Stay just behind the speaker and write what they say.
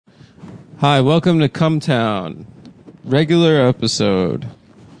Hi, welcome to Cumtown. Regular episode.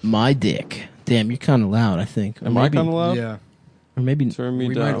 My dick. Damn, you're kind of loud, I think. Am I kind of loud? Yeah. Or maybe... Turn me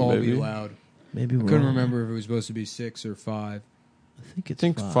We down, might all baby. be loud. Maybe I we're couldn't all- remember if it was supposed to be 6 or 5. I think I it's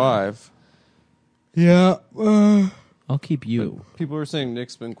think five. 5. Yeah. I'll keep you. But people were saying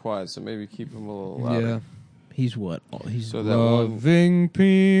Nick's been quiet, so maybe keep him a little louder. Yeah. He's what? Oh, he's... So that one, Loving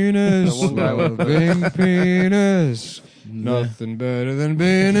penis. That one guy with- Loving penis. Nothing better than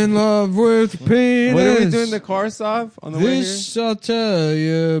being in love with penis. what are we doing? The car stop on the way here? This I'll tell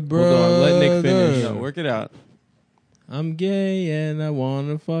you, brother. Hold on, let Nick finish. No, work it out. I'm gay and I want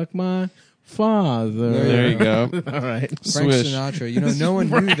to fuck my father. There you go. All right. Frank Swish. Sinatra. You know, no one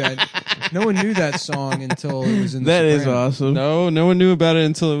knew that. No one knew that song until it was in. That The is Sopranos. awesome. No one knew about it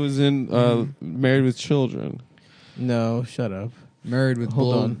until it was in Married with Children. No, shut up. Married with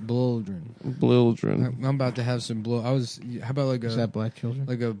Hold on. Blildren. Blildren. I'm about to have some blood. How about like Is that black children?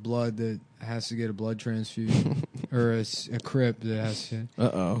 like a blood that has to get a blood transfusion or a crip that has to.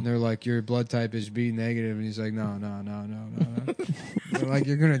 Uh-oh. And they're like, your blood type is B negative, and he's like, no. They're like,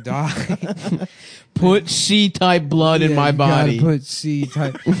 you're gonna die. Put C-type blood in Yeah, my you body. gotta put C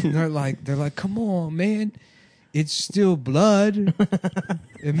type. And they're like, come on, man, it's still blood.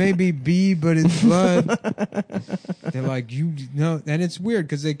 It may be B, but it's blood. They're like, you know, and it's weird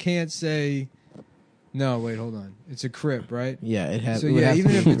because they can't say. No, wait, hold on. It's a crip, right? Yeah, it has. So it would yeah, have to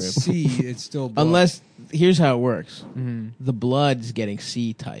even be if it's crib. C, it's still blood. Unless, here's how it works. Mhm. The blood's getting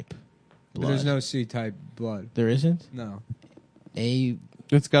C-type But blood. there's no C type blood. There isn't? No. A...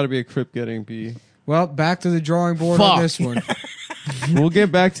 It's got to be a Crip getting B. Well, back to the drawing board Fuck. on this one. We'll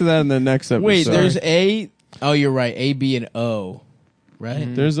get back to that in the next episode. Wait, there's A... Oh, you're right. A, B, and O. Right?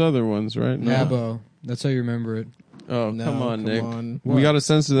 Mhm. There's other ones, right? No. Nabo. That's how you remember it. Oh, No, come on, Nick. on. We got to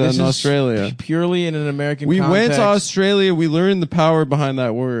censor that This in is Australia. Purely in an American We went context. to Australia. We learned the power behind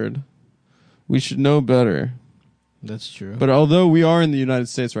that word. We should know better. That's true. But although we are in the United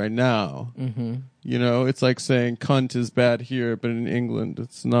States right now, Mm-hmm. you know, it's like saying cunt is bad here, but in England,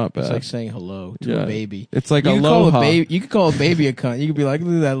 it's not bad. It's like saying hello to Yeah. a baby. It's like You could call aloha. a baby. You could call a baby a cunt. You could be like,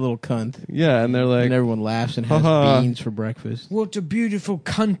 look at that little cunt, Yeah, and they're like, and everyone laughs and has haha. beans for breakfast. What a beautiful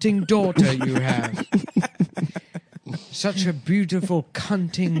cunting daughter you have. Such a beautiful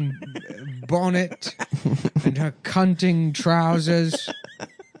cunting bonnet and her cunting trousers.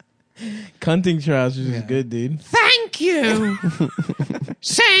 Cunting trousers Yeah. is good, dude. Thank you.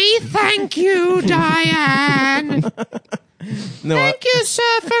 Say thank you, Diane. No, Thank you,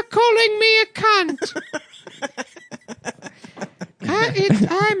 sir, for calling me a cunt.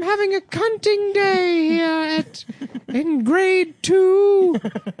 I'm having a cunting day here in grade 2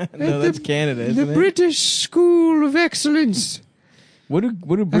 no, that's Canada, isn't the it? British School of Excellence. What do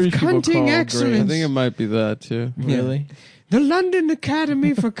British people cunting call I excellence. think it might be that too. grades? Really? The London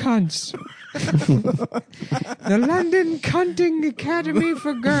Academy for Cunts. The London Cunting Academy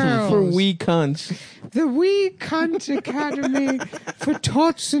for Girls. For wee cunts. The Wee Cunt Academy for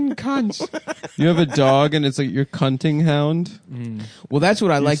Tots and Cunts. You have a dog, and it's like your cunting hound. Well, that's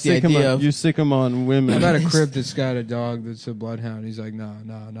what I like the idea of. You sick him on women. I got a crib that's got a dog that's a bloodhound. He's like, no.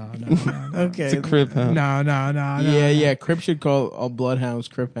 Okay. It's a crib hound. No. Yeah. Crip should call all bloodhounds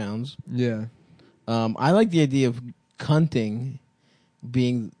crip hounds. Yeah. I like the idea of cunting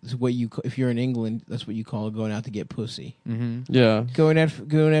being what you, if you're in England, that's what you call going out to get pussy. Mm-hmm. Yeah, Going out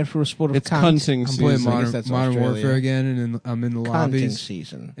for a sport of it's cunt. cunting I'm playing season. I guess that's Modern Australia. Warfare again, and I'm in the Cunting lobbies.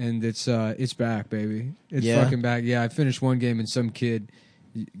 season. And it's back, baby. It's Yeah? fucking back. Yeah, I finished one game and some kid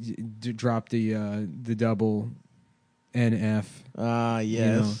dropped the double NF. Yes. You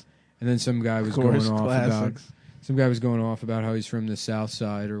know, and then some guy was Of course, going off classics. about how he's from the South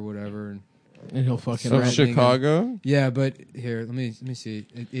Side or whatever. And he'll fucking Of Right. Chicago. Yeah, but here, let me see.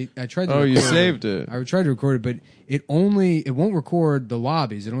 I tried to. Oh, you record saved it. I tried to record it, but it won't record the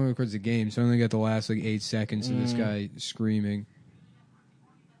lobbies. It only records the game, so I only got the last like 8 seconds of this guy screaming.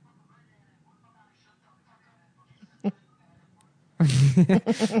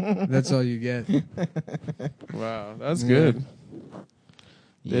 That's all you get. Wow, that's Yeah. good.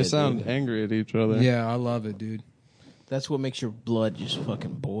 They Yeah, sound dude. angry at each other. Yeah, I love it, dude. That's what makes your blood just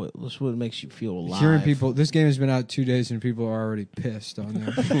fucking boil. That's what makes you feel alive. Hearing people. This game has been out 2 days and people are already pissed on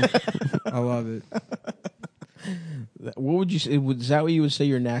there. I love it. What would you say? Is that what you would say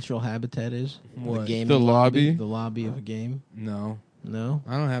your natural habitat is? What? The game, The lobby? the lobby of a game. No, No,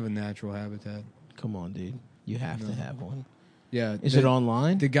 I don't have a natural habitat. come on, dude. You have to have one. Yeah, Is it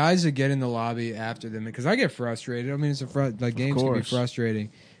online? The guys that get in the lobby after them, because I get frustrated. I mean, it's like games can be course. frustrating,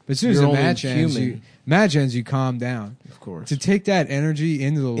 but as soon as You're the only match ends, you calm down. Of course. To take that energy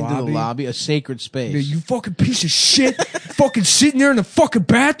into the Into lobby, the lobby, a sacred space. you fucking piece of shit, fucking sitting there in the fucking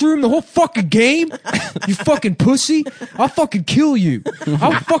bathroom the whole fucking game? You fucking pussy. I'll fucking kill you.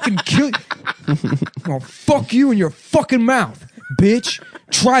 I'll fucking kill you. I'll fuck you in your fucking mouth, bitch.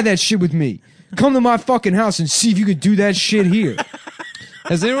 Try that shit with me. Come to my fucking house and see if you can do that shit here.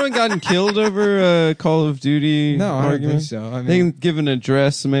 Has anyone gotten killed over a Call of Duty No, I don't argument? think so. I mean, They can give an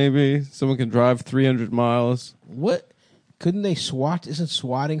address, maybe. Someone can drive 300 miles. What? Couldn't they SWAT? Isn't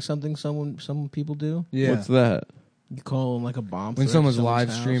swatting something some people do? yeah. What's that? You call them like a bomb. When threat someone's to live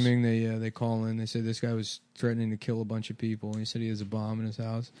house. streaming, they call in. They say this guy was threatening to kill a bunch of people, and he said he has a bomb in his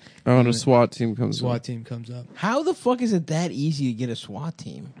house. Oh, and a And SWAT team comes SWAT in. team comes up. How the fuck is it that easy to get a SWAT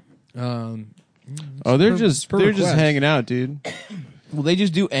team? Oh, they're per- just per they're just request. hanging out, dude. Will they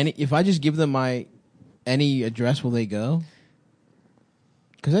just do any? If I just give them my any address, will they go?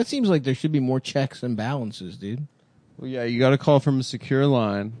 Because that seems like there should be more checks and balances, dude. Well, yeah, you got to call from a secure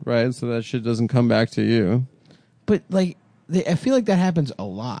line, right? So that shit doesn't come back to you. But like, I feel like that happens a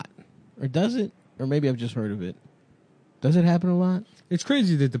lot, or does it? Or maybe I've just heard of it. Does it happen a lot? It's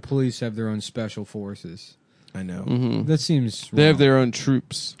crazy that the police have their own special forces. I know, Hmm That seems They have wrong. their own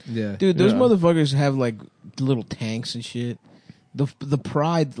troops. yeah. dude. Those Yeah. motherfuckers have like little tanks and shit. The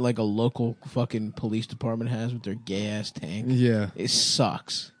pride like a local fucking police department has with their gay ass tank. Yeah, It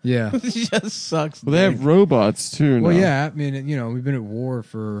sucks. yeah. It just sucks. Well, they have robots too. Well, now. yeah. I mean, we've been at war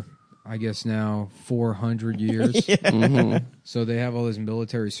for, I guess now 400 years. Mhm. So they have all this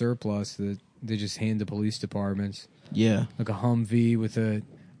military surplus that they just hand to police departments, Yeah. like a Humvee with a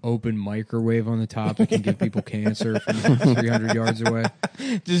open microwave on the top that can give people cancer from 300 yards away.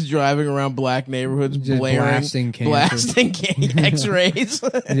 Just driving around black neighborhoods, Just blaring, blasting cancer. blasting X-rays.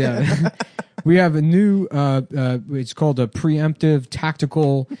 Yeah. We have a new, it's called a preemptive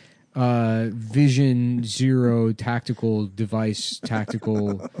tactical vision zero tactical device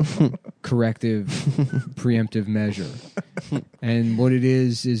tactical corrective preemptive measure. And what it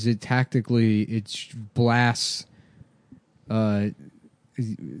is it tactically, it blasts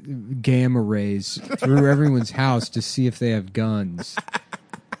gamma rays through everyone's house to see if they have guns.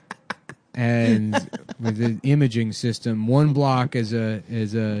 And with the imaging system, one block is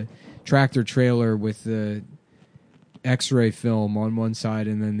a tractor trailer with the X-ray film on one side,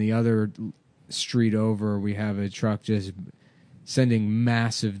 and then the other street over, we have a truck just sending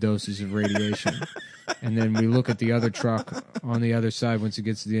massive doses of radiation. And then we look at the other truck on the other side once it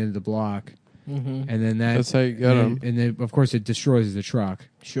gets to the end of the block, and then That's how you get 'em. And then of course it destroys the truck.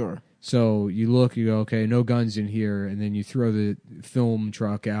 Sure. So you look, you go, okay, no guns in here, and then you throw the film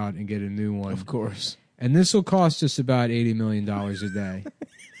truck out and get a new one. Of course. And this will cost us about $80 million a day.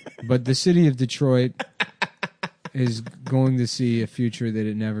 But the city of Detroit is going to see a future that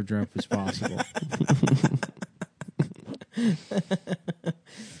it never dreamt was possible.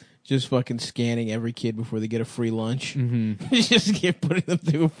 Just fucking scanning every kid before they get a free lunch. Hmm. Just keep putting them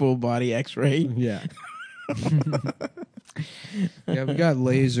through a full body X-ray. Yeah. Yeah, we got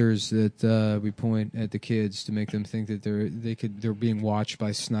lasers that we point at the kids to make them think that they're being watched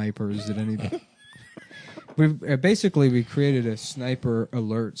by snipers at any. We created a sniper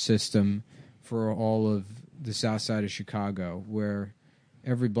alert system for all of the south side of Chicago, where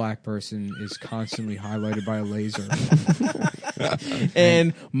every black person is constantly highlighted by a laser.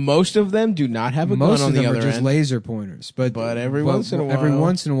 And most of them do not have a Most gun on of them the are other just end. laser pointers, but once in a every while-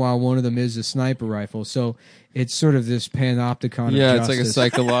 once in a while, one of them is a sniper rifle. So it's sort of this panopticon. Yeah, of it's like a justice.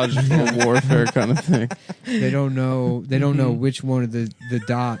 psychological warfare kind of thing. They don't know. They don't know which one of the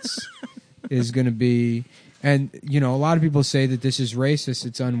dots is going to be. And a lot of people say that this is racist.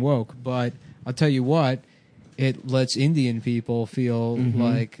 It's unwoke. But I'll tell you what. It lets Indian people feel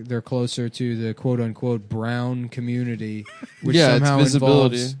like they're closer to the quote-unquote brown community, which Yeah, it's somehow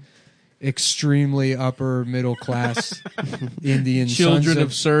visibility. involves extremely upper middle class Indian Children sons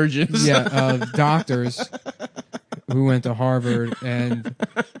of surgeons. of doctors who went to Harvard, and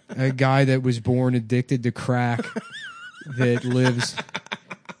a guy that was born addicted to crack that lives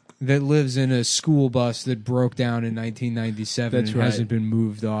in a school bus that broke down in 1997 That's and right. hasn't been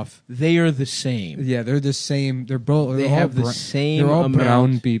moved off. They are the same. Yeah, they're the same. They're both. They they're all have the bra- same They're all amount.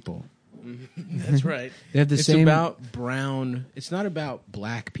 brown people. That's right. They have the It's same. about brown. It's not about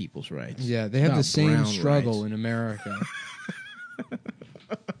black people's rights. Yeah, they It's have the about same brown struggle rights. in America.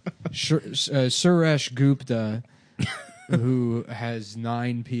 Suresh Gupta, who has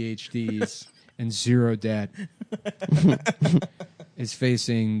 9 PhDs and 0 debt, is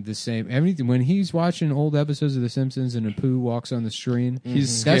facing the same everything. When he's watching old episodes of The Simpsons and Apu walks on the screen,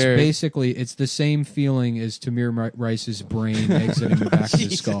 He's that's scared. basically, it's the same feeling as Tamir Rice's brain exiting the back of the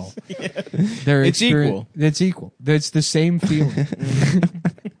Jesus. skull. Yeah. Their It's equal. It's equal. It's the same feeling.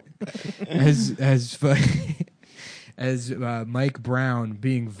 as as Mike Brown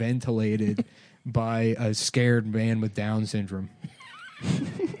being ventilated by a scared man with Down syndrome.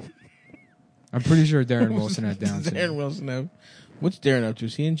 I'm pretty sure Darren Wilson had Down syndrome. Darren Wilson have. What's Darren up to?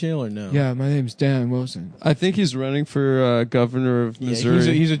 Is he in jail or no? Yeah, my name's Darren Wilson. I think he's running for governor of Yeah,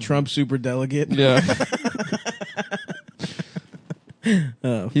 Missouri. he's a Trump super delegate. Yeah.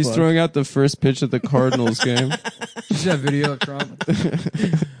 Oh, He's fuck. throwing out the first pitch of the Cardinals game. You see that video of Trump?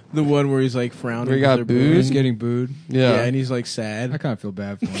 The one where he's like frowning. Where he got 'cause they're booed? He's booing. getting booed. Yeah, Yeah. and he's like I sad. kind of feel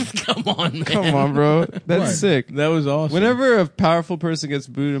bad for him. Come on, man. Come on, bro. That's What? sick. That was awesome. Whenever a powerful person gets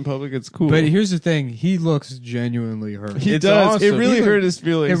booed in public, it's cool. But here's the thing: he looks genuinely hurt. he It's does. awesome. It really He- hurt his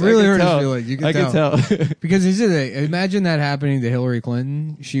feelings. It really I hurt could his tell. feelings. You could I could tell. Because here's the thing: imagine that happening to Hillary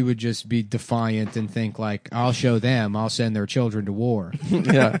Clinton. She would just be defiant and think like, "I'll show them. I'll send their children to war."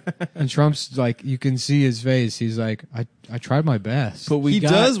 Yeah. And Trump's like, you can see his face. He's like, I tried my best. But we He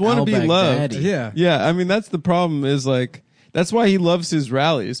got does wanna be loved. al-Baghdadi. Yeah. Yeah. I mean, that's the problem is like, that's why he loves his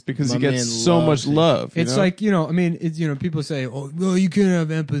rallies because My he gets man so loves much it. love. you It's know? like, I mean, it's, people say, oh, well, you can't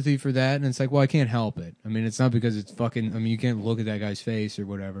have empathy for that. And it's like, well, I can't help it. I mean, it's not because it's fucking, I mean, you can't look at that guy's face or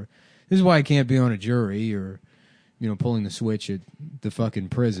whatever. This is why I can't be on a jury or, pulling the switch at the fucking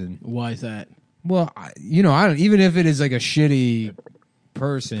prison. Why is that? Well, I don't, even if it is like a shitty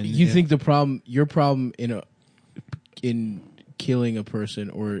person. You think your problem in killing a person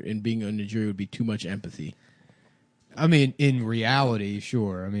or in being on the jury would be too much empathy? I mean, in reality,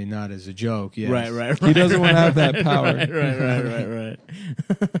 sure. I mean, not as a joke. Yes. Right. he doesn't want to have that power. Right.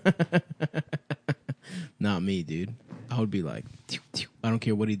 Not me, dude. I would be like, I don't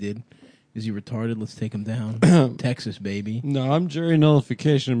care what he did. Is he retarded? Let's take him down. Texas, baby. No, I'm jury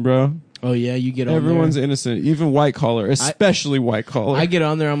nullification, bro. Oh yeah, you get on Everyone's there. innocent, even white collar, especially white collar. I get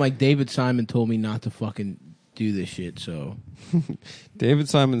on there. I'm like, David Simon told me not to fucking do this shit. So David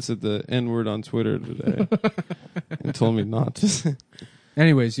Simon said the N word on Twitter today and told me not to.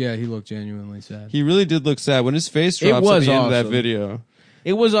 Anyways, yeah, he looked genuinely sad. He really did look sad when his face It drops at was the end of that awesome. video.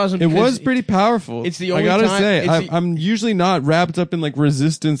 it was awesome. It because was pretty powerful. it's the I only gotta time- say, it's the- I'm usually not wrapped up in like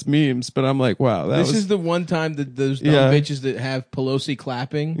resistance memes, but I'm like, wow, that This was is the one time that those dumb Yeah. bitches that have Pelosi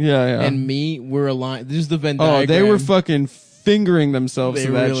clapping, yeah. and me were aligned. This is the Venn Oh, diagram. they were fucking fingering themselves They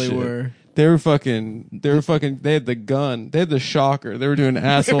to that really shit. were. They were fucking. They had the gun. They had the shocker. They were doing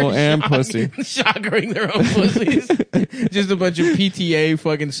asshole and pussy. shockering their own pussies. Just a bunch of PTA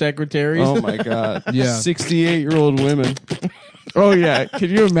fucking secretaries. Oh my god. Yeah. 68-year-old women. Oh yeah. Can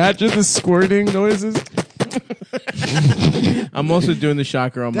you imagine the squirting noises? I'm also doing the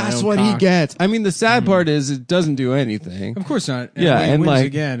shocker on my That's own what cock. he gets. I mean, the sad part is it doesn't do anything. Of course not. Yeah, when he and wins like-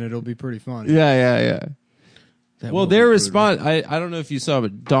 again, it'll be pretty funny. Yeah. That Well, will their be response, I don't know if you saw,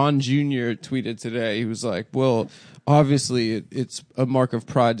 but Don Jr. tweeted today. He was like, well, obviously it's a mark of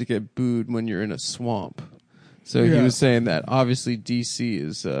pride to get booed when you're in a swamp. So he Yeah. was saying that obviously DC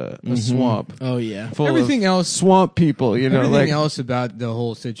is a swamp brutal. Oh yeah. full Everything of else, swamp people, everything like, else about the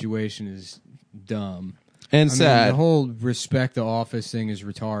whole situation is dumb. and I mean, sad. the whole respect the office thing is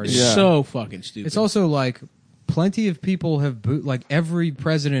retarded. Yeah. So fucking stupid. It's also like plenty of people have like every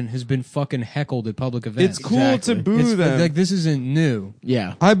president has been fucking heckled at public events. It's cool Exactly. to boo It's them. like this isn't new.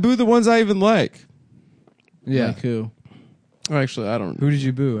 yeah. I boo the ones I even like. Yeah. Like who? Actually, I don't. Who did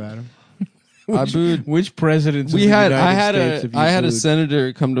you boo, Adam? I booed. Which presidents? We of the had. United I had States a. have you I had a booed?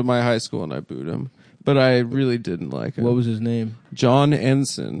 senator come to my high school and I booed him, but I really didn't like him. What was his name? John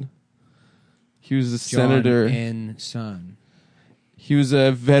Ensign? He was a John senator. N. Son. He was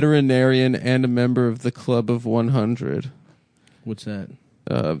a veterinarian and a member of the Club of 100, What's that?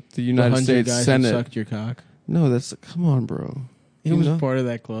 the The United 100 States guys that Senate. sucked your cock. No, that's come on, bro. He You was know? part of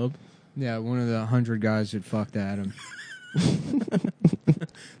that club. Yeah, one of the 100 guys that fucked Adam.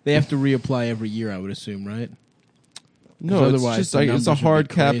 They have to reapply every year, I would assume, right? No, it's otherwise just the like it's a numbers would hard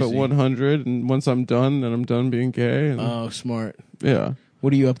be cap at crazy. 100, and once I'm done, then I'm done being gay. And, Oh, smart. yeah,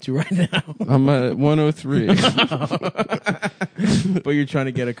 What are you up to right now? I'm at 103. But you're trying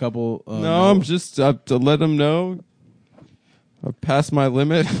to get a couple. No, I'm just to let them know. I've passed my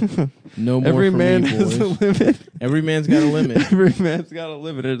limit. no more. Every for man me, has a boys. limit. Every man's got a limit. Every man's got a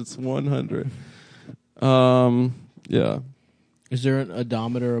limit. It's 100. Yeah. Is there an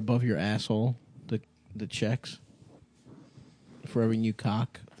odometer above your asshole? The checks for every new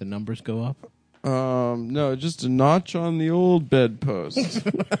cock, the numbers go up. No, just a notch on the old bedpost.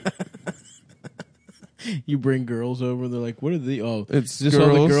 You bring girls over, they're like, "What are the? Oh, It's just all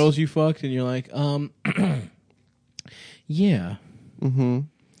the girls. girls you fucked," and you're like, yeah, Mm-hmm.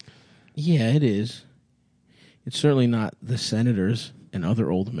 yeah, it is. It's certainly not the senators and other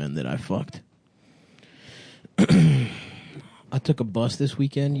old men that I fucked. I'll took a bus this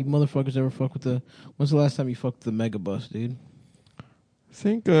weekend. You motherfuckers ever fuck with the? When's the last time you fucked with the mega bus, dude? I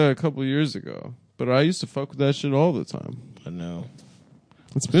think a couple years ago. But I used to fuck with that shit all the time. I know.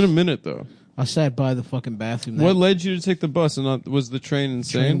 It's been a minute though. I sat by the fucking bathroom. What led you to take the bus and not was the train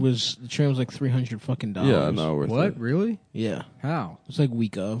insane? The train was like $300 fucking dollars. Yeah, not worth What? it. Really? Yeah, How? it's like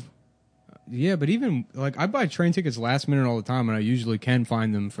week of. Yeah, but even like I buy train tickets last minute all the time, and I usually can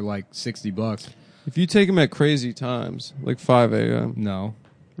find them for like $60. If you take them at crazy times, like 5 a.m. No.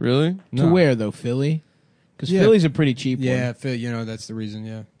 Really? No. To where though, Philly? Because Yeah. Philly's a pretty cheap Yeah, one. Phil, you know that's the reason.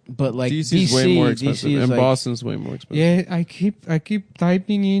 Yeah. But like DC's DC, way more expensive, DC is and like, Boston's way more expensive. Yeah, I keep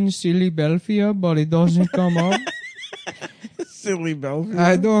typing in Silly Belfia, but it doesn't come up. silly Belfast.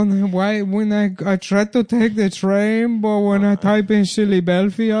 I don't know why when I try to take the train, but when I type in Silly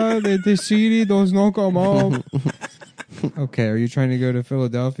Belfia, the city does not come up. Okay, are you trying to go to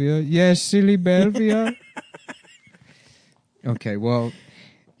Philadelphia? Yes, Silly Belfia. Okay, well,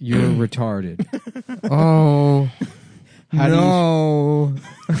 you're retarded. Oh. How do no.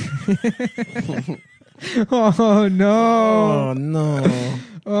 Oh no. Oh no!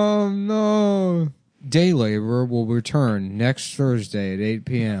 Oh no. Day Labor will return next Thursday at 8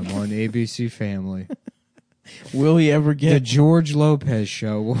 p.m. on ABC Family. Will he ever The get? George Lopez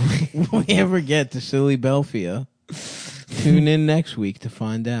Show will be. Will he ever get to Silly Belfia? Tune in next week to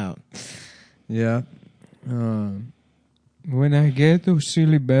find out. Yeah. When I get to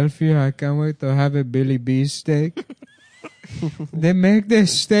Silly Belfia, I can't wait to have a Billy B's steak. They make the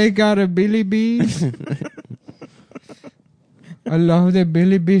steak out of Billy B's. I love the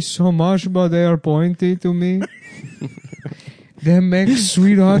Billy B's so much, but they are pointy to me. They make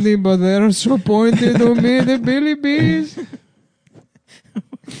sweet honey, but they are so pointy to me. The Billy B's.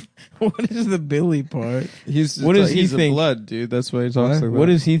 What is the Billy part? What does he he's think? a blood, dude. That's why he talks What? like that. What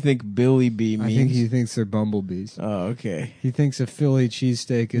does he think Billy B means? I think he thinks they're bumblebees. Oh, okay. He thinks a Philly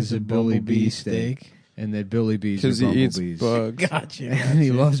cheesesteak is It's a Billy B steak, and that Billy B's are Because he eats bumblebees. bugs. Gotcha. And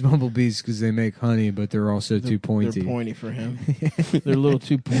he loves bumblebees because they make honey, but they're also too pointy. They're pointy for him. They're a little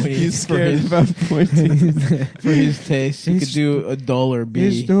too pointy. He's for scared his, about pointing. for his taste. He He's- could do a dollar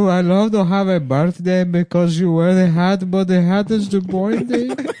Yes, B. too. I love to have a birthday because you wear the hat, but the hat is too pointy.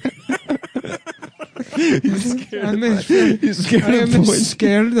 He's scared I of am pointing.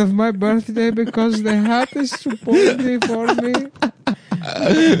 scared of my birthday because the hat is too pointy for me.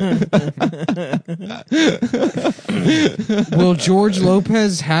 Will George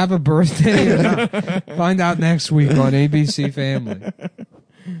Lopez have a birthday or not? Find out next week on ABC Family.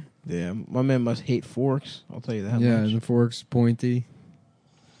 Damn, my man must hate forks. I'll tell you that Yeah, much. and the fork's pointy.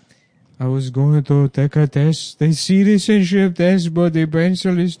 I was going to take a test, the citizenship test, but the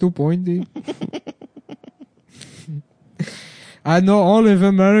pencil is too pointy. I know all of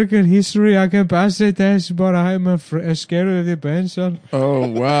American history. I can pass the test, but I'm scared of the pencil. Oh,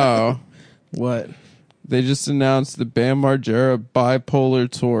 wow. What? They just announced the Bam Margera bipolar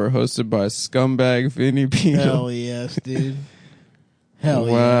tour hosted by scumbag Vinny Pino. Hell yes, dude. Hell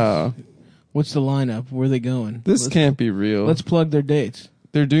yeah. Wow. What's the lineup? Where are they going? This can't be real. Let's plug their dates.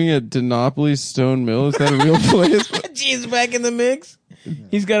 They're doing it at Dinopolis Stone Mill. Is that a real place? G's back in the mix.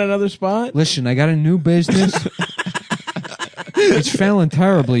 He's got another spot. Listen, I got a new business. It's failing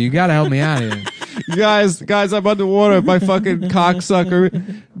terribly. You got to help me out here. guys, I'm underwater. My fucking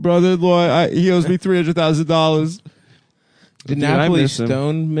cocksucker brother-in-law, he owes me $300,000. The Dude, I Napoli miss him.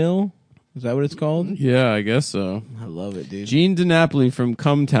 Stone Mill. Is that what it's called? Yeah, I guess so. I love it, dude. Gene DiNapoli from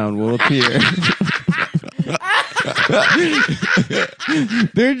Cumtown will appear.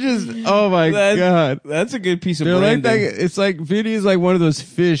 They're just, oh my God. That's a good piece of They're like branding. that. It's like Vinny's like one of those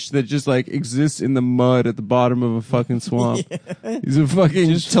fish that just like exists in the mud at the bottom of a fucking swamp. He's a fucking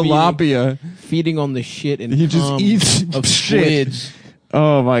Just tilapia. feeding on the shit and He just cum eats of shit. squids.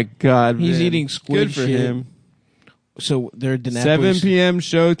 Oh my God. He's man. eating squid Good for shit. him. So they're 7 p.m.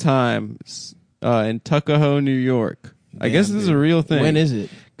 showtime in Tuckahoe, New York. I guess this is a real thing. When is it?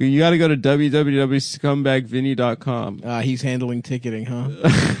 You got to go to www.scumbagvinny.com. He's handling ticketing, huh?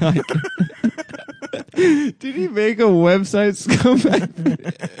 Did he make a website, Scumbag?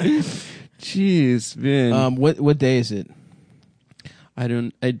 Jeez, Vin. What day is it? I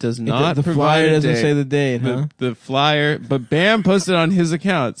don't. It does not. The provide flyer a doesn't date. say the date, huh? The flyer, but Bam posted on his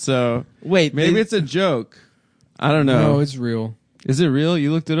account, so Wait, maybe it's a joke. I don't know. No, it's real. Is it real?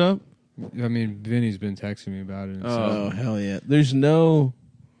 You looked it up? I mean, Vinny's been texting me about it. Oh hell yeah! There's no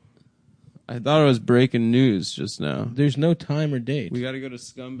I thought it was breaking news just now. time or date. We got to go to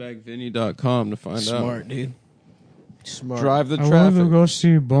scumbagvinny.com to find out. Smart, dude. Smart. Drive the I want to traffic. go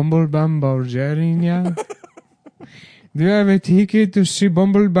see Bumblebum Bargerinia. Do you have a ticket to see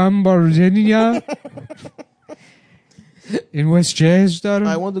Bumblebum Bargerinia? in Westchester.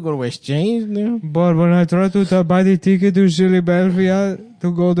 I want to go to Exchange now. But when I try to buy the ticket to Philadelphia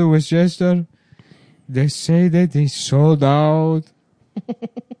to go to Westchester, they say that they sold out.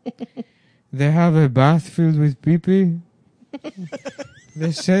 They have a bath filled with pee-pee.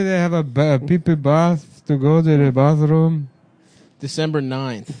 They say they have a pee-pee bath to go to the bathroom. December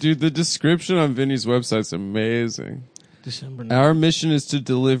 9th. Dude, the description on Vinny's website's amazing. December 9th. Our mission is to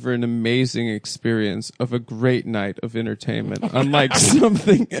deliver an amazing experience of a great night of entertainment, unlike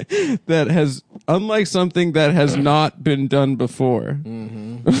something that has not been done before. Mm-hmm.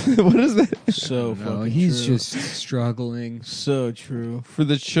 What is that? So No, fucking he's true. just struggling. So true. For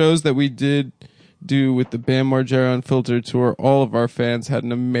the shows that we did do with the Bam Margera Unfiltered tour, all of our fans had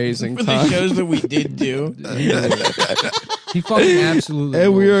an amazing For time. the shows that we did do. He fucking absolutely.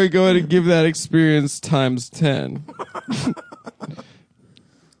 And we rules. are going to give that experience times 10.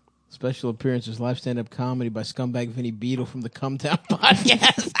 Special appearances, live stand-up comedy by Scumbag Vinny Beetle from the Cumtown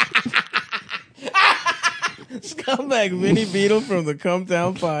Podcast. Scumbag Vinny Beetle from the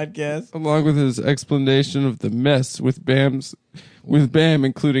Cumtown Podcast. Along with his explanation of the mess with Bam,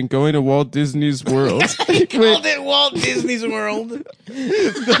 including going to Walt Disney's World. He called it Walt Disney's World.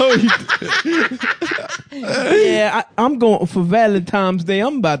 No, he Yeah, I'm going for Valentine's Day.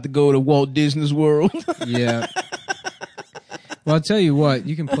 I'm about to go to Walt Disney's World. Yeah. Well, I'll tell you what.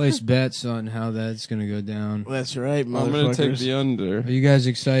 You can place bets on how that's going to go down. That's right, motherfuckers. I'm going to take the under. Are you guys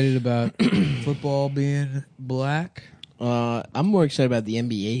excited about football being black? I'm more excited about the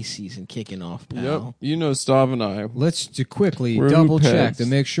NBA season kicking off, pal. Yep. You know, Stav and I. Let's quickly We're double check pets. to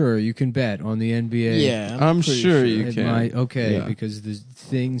make sure you can bet on the NBA. Yeah, I'm pretty sure you It can. might- okay, Yeah. because the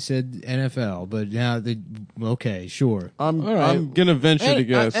thing said NFL, but now okay, sure. I'm All right. going to venture to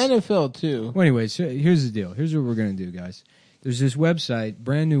guess. NFL too. Well, anyways, so here's the deal. Here's what we're gonna do, guys. There's this website,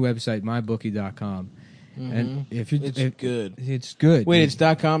 brand new website, mybookie.com, and if you, It's good. it's good. Wait,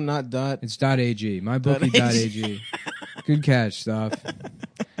 it's .com, not dot. It's .ag, mybookie.ag. Good catch, stuff.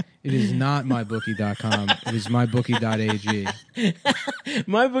 It is not mybookie.com. It is mybookie.ag.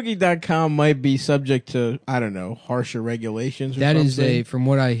 MyBookie.com might be subject to, I don't know, harsher regulations. Or That is something. from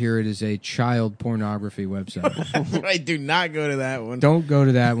what I hear, it is a child pornography website. I do not go to that one. Don't go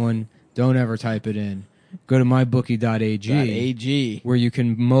to that one. Don't ever type it in. Go to mybookie.ag, .ag. where you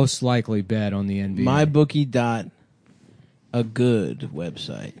can most likely bet on the NBA. MyBookie. A good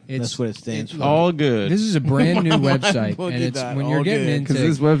website. It's- That's what it stands for. All good. This is a brand new website, Bookie and it's dot when you're all getting good. into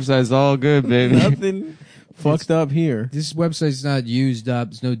Because this website's all good, baby. Nothing fucked up here. this website's not used up.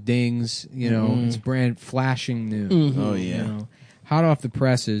 There's no dings. You know, it's brand flashing new. Oh, You yeah. know, hot off the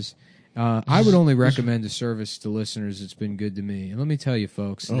presses. I would only recommend a service to listeners that's been good to me. And let me tell you,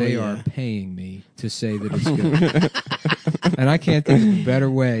 folks, they yeah. are paying me to say that it's good. And I can't think of a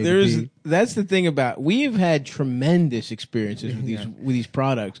better way. That's the thing about we've had tremendous experiences with these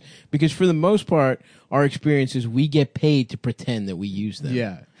products because for the most part our experiences we get paid to pretend that we use them.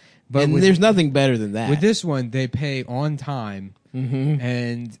 yeah. But and with, there's nothing better than that. with this one, they pay on time.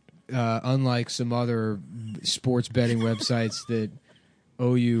 And unlike some other sports betting websites that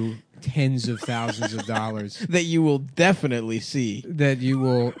owe you tens of thousands of dollars, that you will definitely see. that you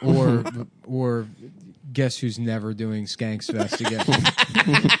will or guess who's never doing Skanks Fest again.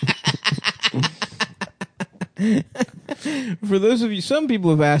 For those of you, some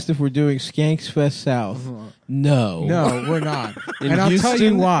people have asked if we're doing Skanks Fest South. No. No, we're not. In And I'll tell you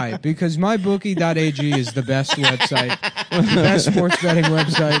Houston? why. Because mybookie.ag is the best website, the best sports betting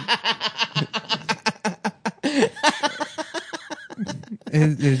website.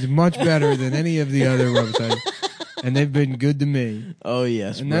 It is much better than any of the other websites. And they've been good to me. Oh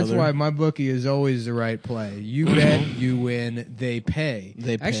yes, And brother. that's why my bookie is always the right play. You bet, you win, they pay.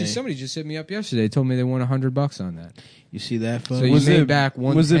 They pay. Actually, somebody just hit me up yesterday. Told me they won $100 on that. you see that, folks. So you made back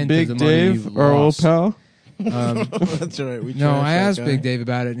one Was it tenth Big of the money Dave, you've our old lost. pal? That's all right. We No, trashed I that asked guy. Big Dave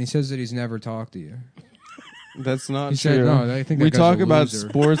about it, and he says that he's never talked to you. That's not He true. said, no, I think that we guy's talk a about loser.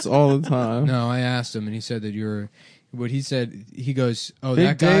 sports all the time. No, I asked him, and he said that you're. What he said, he goes, "Oh, Big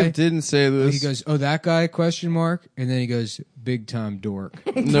that guy." Dave didn't say this. He goes, "Oh, that guy?" Question mark, and then he goes, "Big time dork."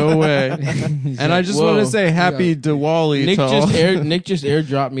 No way. He's And I like, just whoa. want to say happy Diwali Nick to all. Nick just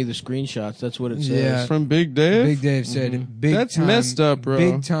airdropped me the screenshots. That's what it says. Yeah. From Big Dave? Big Dave said, "Big That's time, messed up, bro.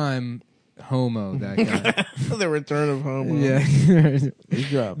 Big time homo." That guy. The return of homo. Yeah, He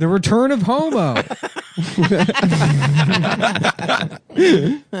dropped. the return of homo.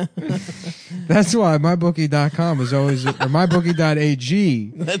 That's why mybookie.com is always, or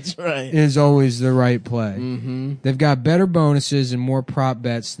mybookie.ag That's right. is always the right play. Mm-hmm. They've got better bonuses and more prop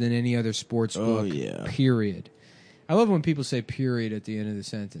bets than any other sports Oh, book. yeah. Period. I love when people say period at the end of the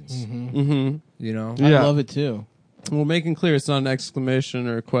sentence. Mm-hmm. You know? Yeah. I love it too. Well, making clear it's not an exclamation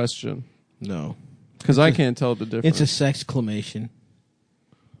or a question. No. Because I can't tell the difference. It's a sexclamation.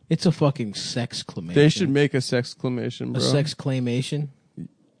 It's a fucking sexclamation. They should make a sexclamation, a bro. sexclamation.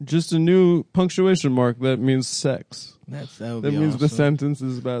 Just a new punctuation mark that means sex. That would That be means awesome. the sentence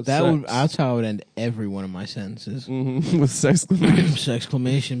is about That sex. would. That's how I would end every one of my sentences. With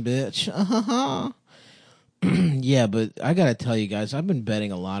sexclamation. Sexclamation, bitch. Yeah, but I gotta tell you guys, I've been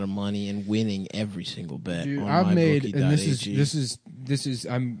betting a lot of money and winning every single bet. Dude, on I've made, mybookie.ag. and this is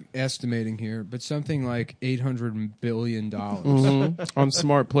I'm estimating here, but something like $800 billion On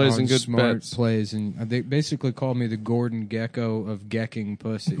smart plays on and good smart bets. plays, and they basically called me the Gordon Gecko of gecking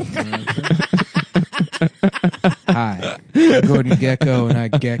pussy. You know what I'm saying? Hi, I'm Gordon Gecko, and I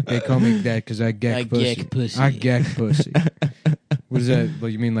geck. They call me that because I geck I pussy. geck pussy. I geck pussy. What is that?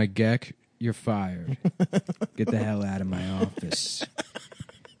 What you mean, like geck? You're fired. Get the hell out of my office.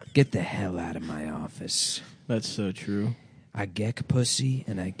 Get the hell out of my office. That's so true. I geck pussy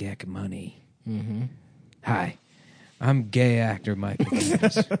and I geck money. Mm-hmm. Hi, I'm gay actor Michael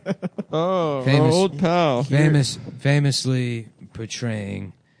Douglas. Oh, Famous- our old pal. famously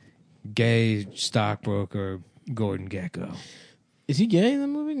portraying gay stockbroker Gordon Gecko Is he gay in the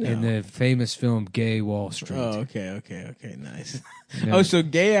movie? No. in the famous film Gay Wall Street. Oh, okay, nice. Yeah. Oh, so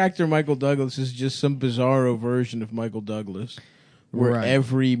gay actor Michael Douglas is just some bizarro version of Michael Douglas, where Right.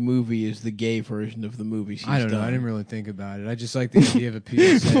 every movie is the gay version of the movies he's I don't know. done. I didn't really think about it. I just like the idea of a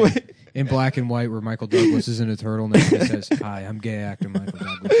PSA in black and white where Michael Douglas is in a turtleneck that says, "Hi, I'm gay actor Michael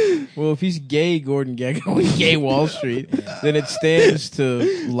Douglas." Well, if he's gay Gordon Gecko in Gay Wall Street, then it stands to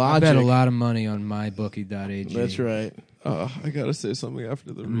I logic. bet a lot of money on mybookie.ag. That's right. I gotta say something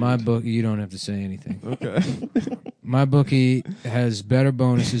after the read. My book, you don't have to say anything. Okay. My bookie has better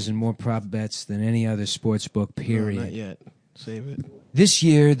bonuses and more prop bets than any other sports book, No, period. not yet. Save it. This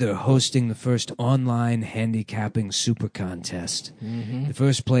year, they're hosting the first online handicapping super contest. Mm-hmm. The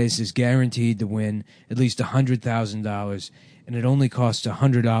first place is guaranteed to win at least $100,000, and it only costs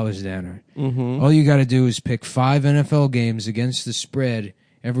 $100 to enter. Mm-hmm. All you got to do is pick 5 NFL games against the spread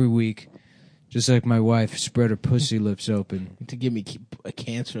every week, just like my wife spread her pussy lips open To give me a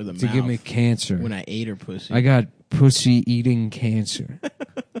cancer of the to mouth give me cancer. when I ate her pussy. I got pussy-eating cancer.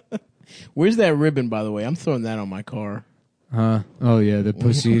 Where's that ribbon, by the way? I'm throwing that on my car. Huh? Oh, yeah, the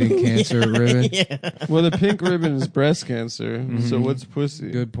pussy-eating cancer ribbon. Yeah. Well, the pink ribbon is breast cancer. So what's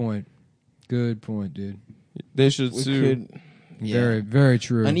pussy? Good point. Good point, dude. They should We sue. could. Yeah. Very, very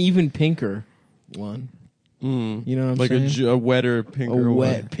true. An even pinker one. You know what I'm Like saying? a wetter pink A or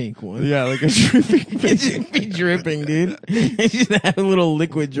wet pink one. Yeah, like a dripping pink. It should be dripping, dude. It should have little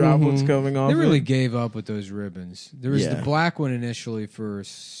liquid droplets coming off. They really it. gave up with those ribbons. There was Yeah. the black one initially for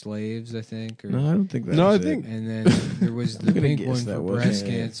slaves, I think. Or, No, I don't think that. No, was I think- and then there was the I'm gonna pink guess one that for was breast it.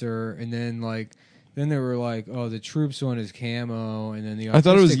 cancer, and then they were like, oh, the troops one is camo, and then the I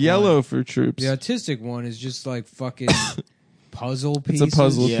thought it was autistic yellow one- for troops. the autistic one is just like fucking puzzle It's pieces. a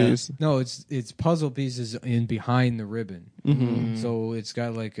puzzle Yeah. piece. No, it's puzzle pieces in behind the ribbon. Mm-hmm. So it's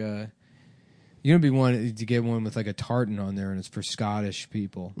got like a. You're gonna be wanting to get one with like a tartan on there, and it's for Scottish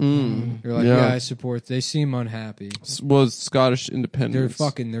people. You're like, yeah, I support. They seem unhappy. Well, it's Scottish independence.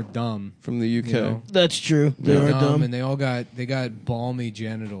 They're dumb. from the UK. You know? That's true. They They're are dumb. and they got balmy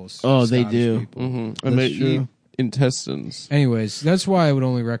genitals. Oh, they Scottish do. people. Mm-hmm. And they That's true. eat intestines. Anyways, that's why I would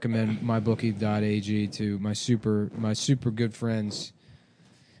only recommend mybookie.ag to my super good friends.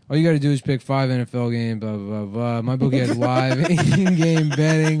 All you got to do is pick 5 NFL games, blah, blah, blah, blah. MyBookie has live in-game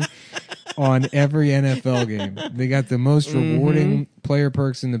betting on every NFL game. They got the most rewarding player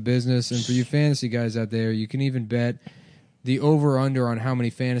perks in the business. And for you fantasy guys out there, you can even bet the over-under on how many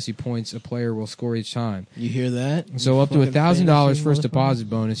fantasy points a player will score each time. You hear that? So up to Fucking $1,000 fantasy first motherfucker. deposit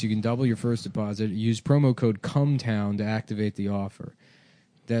bonus. You can double your first deposit. Use promo code CUMTOWN to activate the offer.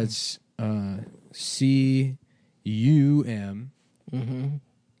 That's CUM.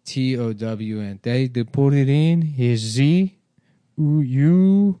 TOWN. They put it in is ZUMBO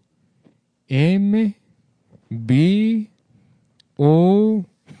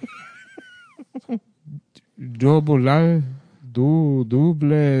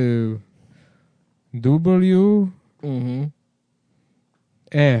WF.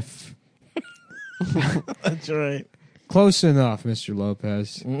 That's right. Close enough, Mr.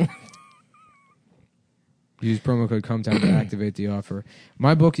 Lopez. Use promo code CUMTOWN to activate the offer.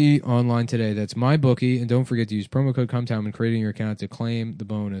 MyBookie online today. That's MyBookie. And don't forget to use promo code CUMTOWN when creating your account to claim the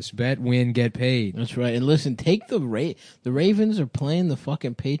bonus. Bet, win, get paid. That's right. And listen, take the Ravens are playing the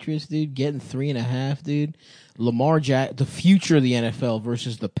fucking Patriots, dude. Getting 3.5, dude. Lamar Jack, the future of the NFL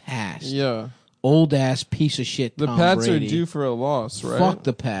versus the past. Yeah. Old ass piece of shit. The Tom Pats Brady. are due for a loss, right? Fuck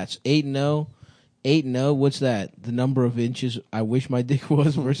the Pats. 8-0. 8-0. What's that? The number of inches I wish my dick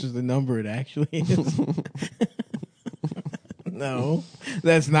was versus the number it actually is. No,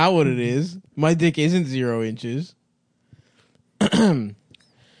 that's not what it is. My dick isn't 0 inches.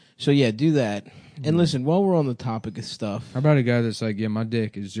 So yeah, do that. And listen, while we're on the topic of stuff, How about a guy that's like, yeah, my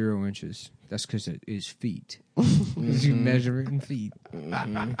dick is 0 inches. That's because it is feet. You measure it in feet.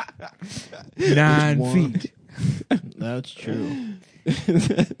 9 feet. that's true.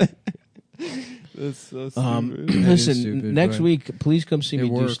 That's so stupid. That is Listen, stupid, next but week, please come see it me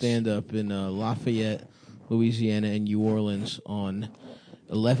do works. stand up in Lafayette, Louisiana, and New Orleans on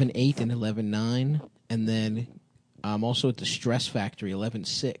 11/8 and 11/9, and then I'm also at the Stress Factory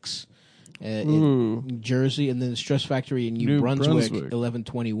 11/6 Ooh. in Jersey, and then the Stress Factory in New New Brunswick Brunswick.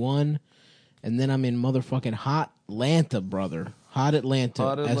 11/21, and then I'm in motherfucking Hot Atlanta, brother. Hot Atlanta,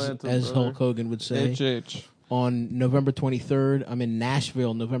 Hot Atlanta, as brother. Hulk Hogan would say. HH. On November 23rd. I'm in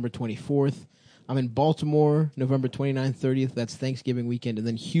Nashville, November 24th. I'm in Baltimore, November 29th, 30th. That's Thanksgiving weekend. And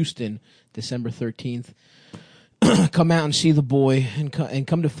then Houston, December 13th. Come out and see the boy, and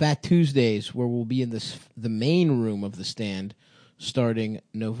come to Fat Tuesdays, where we'll be in the main room of the stand starting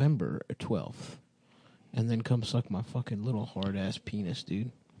November 12th. And then come suck my fucking little hard-ass penis,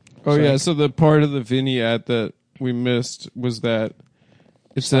 dude. Oh, So- yeah. So the part of the Vinny ad that we missed was that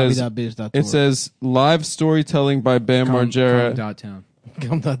it says live storytelling by Bam Margera. Come.town.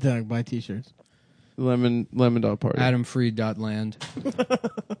 Come.down, buy t-shirts. Lemon Dog Party. AdamFree.land.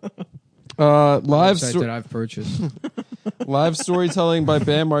 Live Website that I've purchased. live storytelling by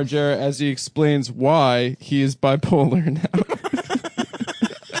Bam Margera as he explains why he is bipolar now.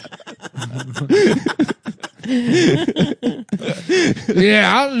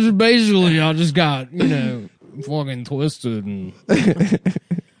 Yeah, I just got, fucking twisted and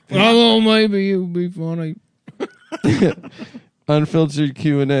I thought maybe it would be funny. Unfiltered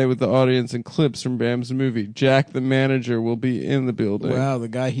Q&A with the audience and clips from Bam's movie. Jack the manager will be in the building. Wow, the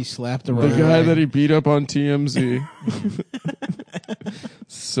guy he slapped The around. guy that he beat up on TMZ.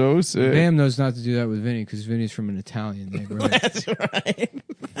 So sick. Bam knows not to do that with Vinny because Vinny's from an Italian neighborhood. That's right.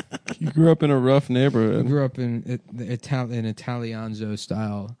 He grew up in a rough He neighborhood. grew up in an Italianzo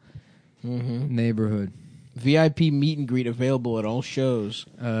style neighborhood. VIP meet and greet available at all shows.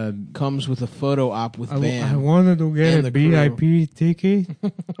 Comes with a photo op with Bam. I wanted to get And a the crew. VIP ticket.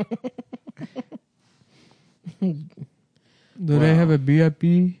 Do they Wow. have a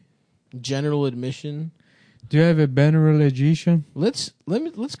VIP? General admission. Do you have a banner edition? Let's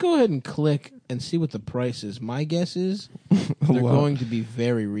go ahead and click and see what the price is. My guess is they're lot. going to be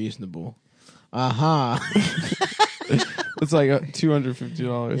very reasonable. Aha. It's like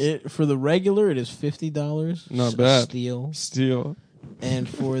 $250. For the regular, it is $50. Not bad. Steal. Steal. And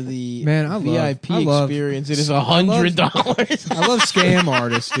for the Man, I VIP love- experience, it is I love- $100. I love scam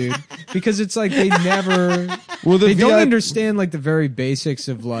artists, dude, because it's like they never, Well, they don't VIP understand like the very basics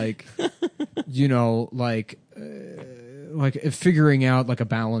of like, like figuring out like a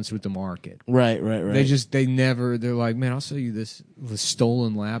balance with the market. Right. They're like, man, I'll sell you this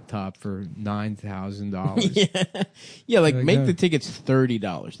stolen laptop for $9,000. Yeah, like Like make that. the tickets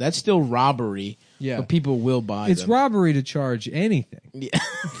 $30. That's still robbery. Yeah. But people will buy It's them. robbery to charge anything. Yeah.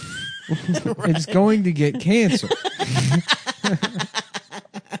 It's going to get canceled.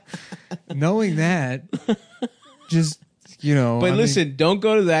 Knowing that, just But listen, don't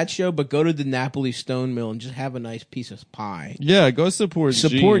go to that show, but go to the Napoli Stone Mill and just have a nice piece of pie. Yeah, go support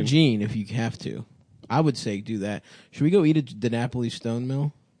Support Gene. Gene if you have to. I would say do that. Should we go eat at the Napoli Stone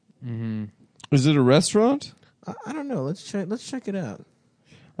Mill? Is it a restaurant? I don't know. Let's check it out.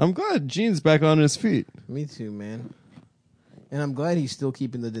 I'm glad Gene's back on his feet. Me too, man. And I'm glad he's still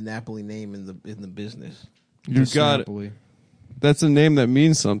keeping the DiNapoli name in the business. You got it. That's a name that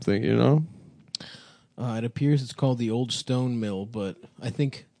means something, you know? It appears it's called the Old Stone Mill, but I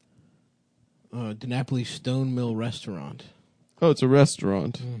think DiNapoli Stone Mill Restaurant. Oh, it's a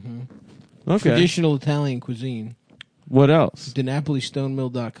restaurant. Okay. Traditional Italian cuisine. What else?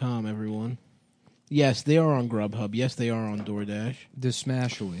 DiNapoliStoneMill.com, everyone. Yes, they are on Grubhub. Yes, they are on DoorDash. The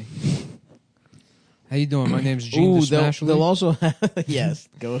Smashly. How you doing? My name's Gene Ooh, the they'll Smashly. also have... Yes,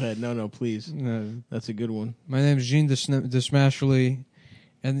 go ahead. No, please. No, That's a good one. my name's Gene the Smashly,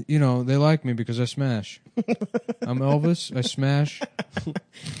 and they like me because I smash. I'm Elvis. I smash.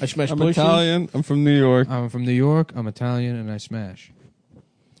 I smash I'm pussy. Italian. I'm from New York. I'm from New York. I'm Italian, and I smash.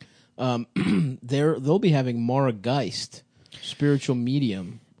 They'll be having Mara Geist, spiritual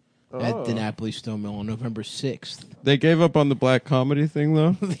medium, at DiNapoli Stone Mill on November 6th. They gave up on the black comedy thing,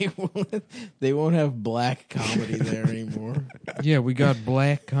 though. They won't have black comedy there anymore. Yeah, we got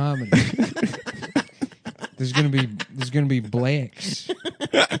black comedy. There's gonna be blacks.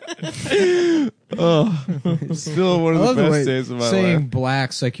 Oh, still one I of love the the best way days of my saying life.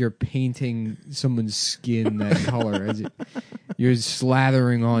 black's like you're painting someone's skin that color. You're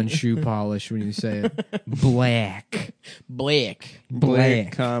slathering on shoe polish when you say it. Black. Black.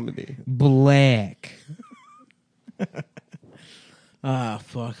 Black comedy. Black. Ah,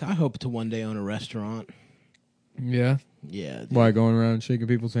 fuck. I hope to one day own a restaurant. Yeah. Yeah. dude. Why, going around shaking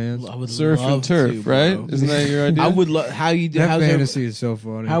people's hands? I would Surf love and turf, to, bro. right? Isn't that your idea? I would love. How you do? That How's fantasy is so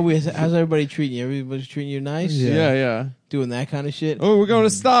funny. how's everybody treating you? Everybody's treating you nice. Yeah. Yeah. Doing that kind of shit. Oh, we're going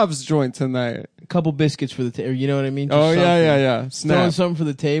to Stav's joint tonight. A couple biscuits for the table. You know what I mean? Just Oh, something. yeah. Throwing Snap. something for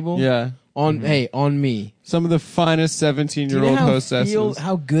the table. Yeah. On me. Some of the finest Do you 17-year-old know hostesses.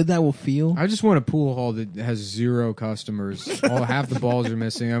 how good that will feel? I just want a pool hall that has 0 customers. Half the balls are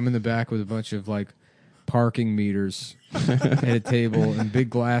missing. I'm in the back with a bunch of like parking meters at a table and big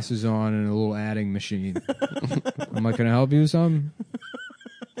glasses on and a little adding machine. I'm like, can I help you with something?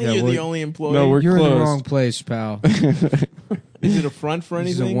 Yeah, You're we're- the only employee. No, we're You're in the closed. wrong place, pal. Is it a front for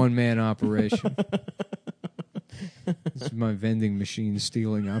This is anything? a one-man operation. This is my vending machine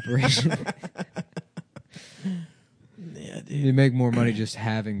stealing operation. Yeah, dude. You make more money just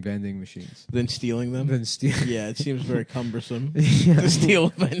having vending machines Than stealing them. than stealing. Yeah, it seems very cumbersome Yeah. to steal a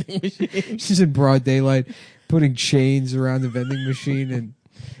vending machine. She's in broad daylight, putting chains around the vending machine and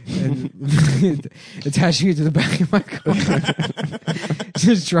attaching it to the back of my car.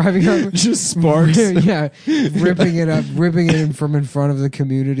 Just driving up, Just sparks. yeah, ripping it up, ripping it in from in front of the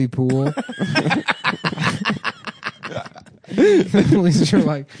community pool. The police are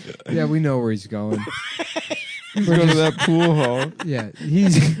like, "Yeah, we know where he's going. Let's go to that pool hall. Yeah,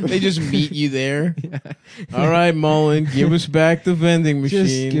 he's They just meet you there. All right, Mullen, give us back the vending machine.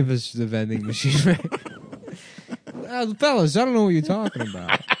 just give us the vending machine." Fellas, I don't know what you're talking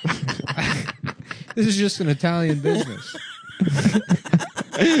about. This is just an Italian business.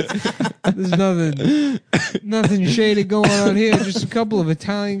 There's nothing shady going on here. Just a couple of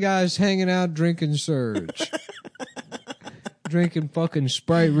Italian guys hanging out, drinking Surge, drinking fucking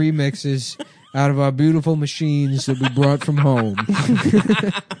Sprite remixes out of our beautiful machines that we brought from home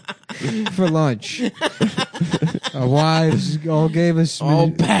for lunch. Our wives all gave us I'll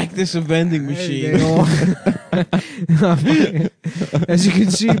back this a vending machine. they all- as you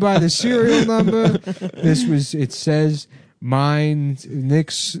can see by the serial number, it says mine,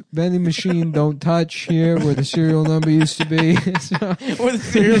 Nick's vending machine, don't touch here where the serial number used to be. Where the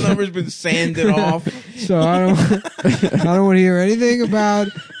serial number's been sanded off. So I don't want to hear anything about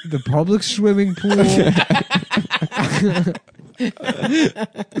the public swimming pool.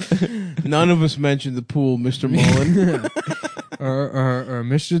 None of us mentioned the pool, Mr. Mullen. or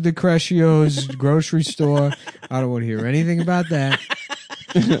Mr. DeCrescio's grocery store. I don't want to hear anything about that.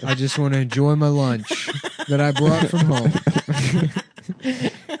 I just want to enjoy my lunch that I brought from home.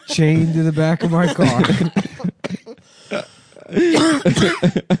 Chained to the back of my car.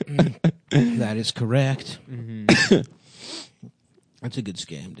 That is correct. That's a good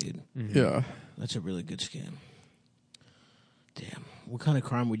scam, dude. Yeah. That's a really good scam. Damn. What kind of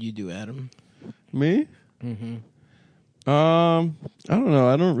crime would you do, Adam? Me? Mm-hmm. I don't know.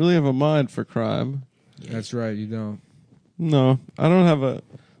 I don't really have a mind for crime. That's right, you don't. No, I don't have a.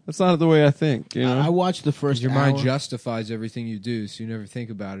 That's not the way I think. You know. I watched the first Your hour. mind justifies everything you do, so you never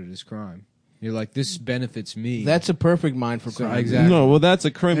think about it as crime. You're like, this benefits me. That's a perfect mind for So, crime. exactly. No, well, that's a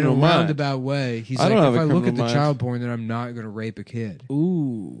in a criminal mind. roundabout way. He's I like, don't have if a I look at criminal the mind. child porn, then I'm not going to rape a kid.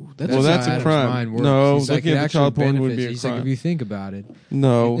 Ooh, that's Well, that's how a Adam's crime. mind works. No, He's like, looking it at the actually child porn would benefits. be a He's crime. like, if you think about it,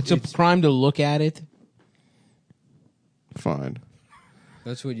 No, it's a crime to look at it. fine.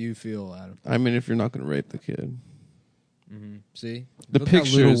 that's what you feel, Adam. I mean, if you're not going to rape the kid, See? The Look how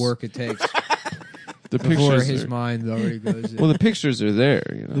pictures- little work it takes the before pictures. his Are, mind already goes in. well, the pictures are there.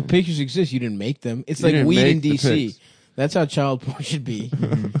 You know. The pictures exist. You didn't make them. It's You like didn't weed make in the DC. pics. That's how child porn should be.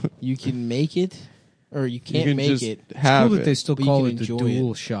 You can make it, or you can't can make just it. It's have cool that it. they still but you call can it the enjoy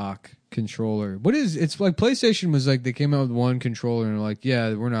Dual Shock controller. What is? It's like PlayStation was like they came out with one controller and they're like,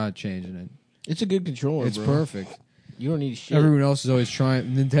 yeah, we're not changing it. It's a good controller. It's bro. perfect. You don't need shit. Everyone else is always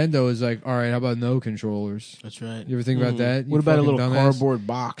trying. Nintendo is like, all right, how about no controllers? That's right. You ever think about that? You What about a fucking little dumbass? cardboard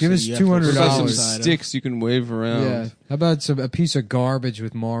box? Give that us you have to $200. What about some inside of? sticks you can wave around? Yeah. How about a piece of garbage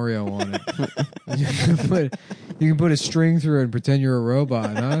with Mario on it? you can put a string through it and pretend you're a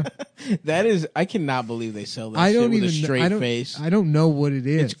robot, huh? That is, I cannot believe they sell that I shit don't with even. a straight I don't, face. I don't know what it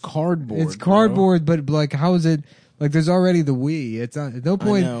is. It's cardboard. It's bro. cardboard, but like, how is it? Like, there's already the Wii. It's not, no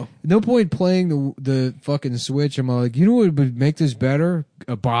point. know. No point playing the fucking Switch. I'm like, you know what would make this better?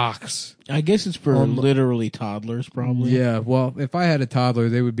 A box. I guess it's for literally toddlers, probably. Yeah. Well, if I had a toddler,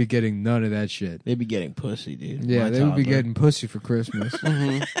 they would be getting none of that shit. They'd be getting pussy, dude. Yeah, My they would be toddler. getting pussy for Christmas.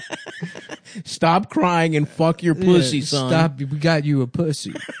 Stop crying and fuck your pussy, Yeah, son. Stop! We got you a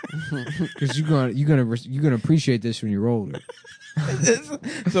pussy because you're gonna appreciate this when you're older.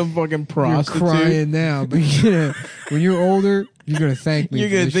 Some fucking prostitute. You're crying now, but when you're older, you're gonna thank me. You're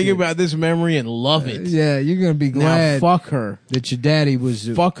for gonna this think shit. about this memory and love it. Yeah, you're gonna be Now glad fuck her. that your daddy was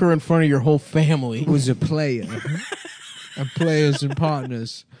Fuck her in front of your whole family. a player. And players and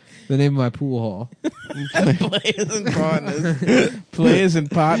partners. The name of my pool hall. Players and partners. Players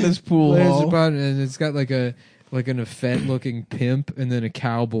and partners pool Players hall. and partners, and it's got like an effete looking pimp and then a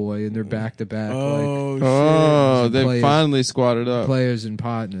cowboy, and they're back to back. Oh, shit. Oh, Some they players- finally squatted Like up. players and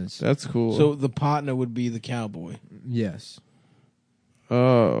partners. That's cool. So the partner would be the cowboy. Yes.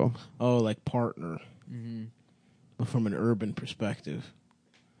 oh, Oh, like partner. But from an urban perspective.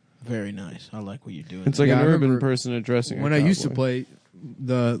 Very nice. I like what you're doing. it's like Yeah, an I urban remember person addressing. When a I used to cowboy. play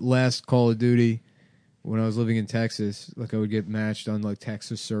the last Call of Duty, when I was living in Texas, like I would get matched on like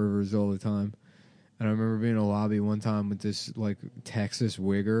Texas servers all the time. And I remember being in a lobby one time with this like Texas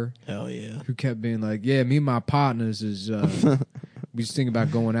wigger Hell yeah. who kept being like, "Yeah, me and my partners is we just thinking about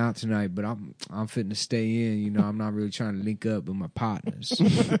going out tonight, but I'm fitting to stay in. You know, I'm not really trying to link up with my partners."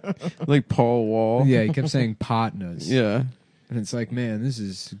 like Paul Wall. Yeah, he kept saying partners. Yeah. And it's like, man, this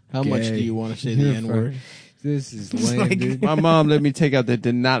is How much gay. do you want to say the You're N-word? This is lame, dude. My mom let me take out the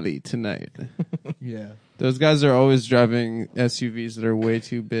Denali tonight. Yeah. Those guys are always driving SUVs that are way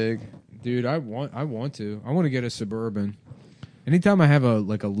too big. Dude, I want to get a Suburban. Anytime I have a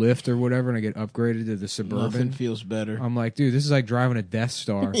lift or whatever and I get upgraded to the Nothing Suburban, feels better. I'm like, dude, this is like driving a Death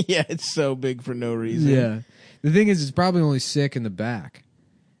Star. Yeah, it's so big for no reason. Yeah. The thing is, it's probably only sick in the back.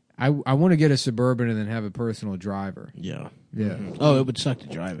 I want to get a Suburban and then have a personal driver. Yeah. Yeah. Oh, it would suck to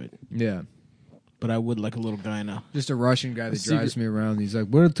drive it. Yeah. But I would like a little guy now. Just a Russian guy that secret- drives me around. He's like,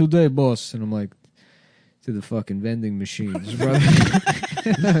 "Where today, boss?" And I'm like, "To the fucking vending machines, brother."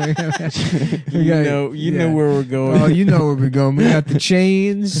 You know where we're going. Oh, you know where we're going. We got the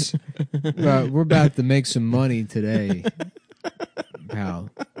chains. We're about to make some money today, pal.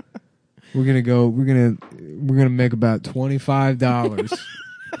 We're gonna make about $25,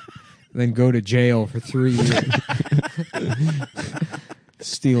 then go to jail for 3 years.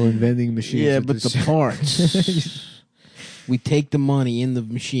 Stealing vending machines. Yeah, with but this- the parts. We take the money in the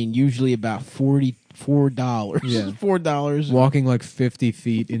machine, usually about $44. Yeah. $4. walking like 50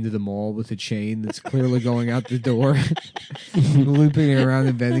 feet into the mall with a chain that's clearly going out the door, looping it around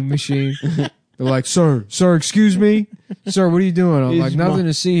the vending machine. They're like, sir, excuse me? Sir, what are you doing? I'm like, nothing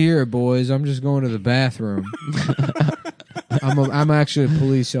to see here, boys. I'm just going to the bathroom. I'm actually a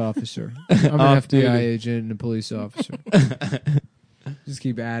police officer. I'm an Off FBI duty. agent and a police officer. Just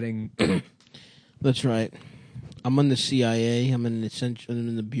keep adding. That's right. I'm in the CIA. I'm in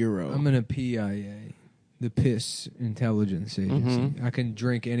the bureau. I'm in a PIA, the Piss Intelligence Agency. I can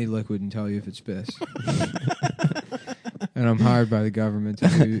drink any liquid and tell you if it's piss. And I'm hired by the government to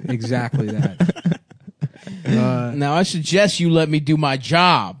do exactly that. Now I suggest you let me do my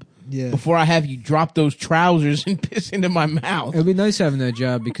job Yeah. before I have you drop those trousers and piss into my mouth. It would be nice having that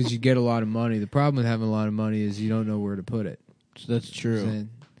job because you get a lot of money. The problem with having a lot of money is you don't know where to put it. That's true.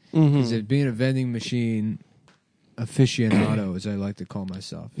 Because being a vending machine aficionado, as I like to call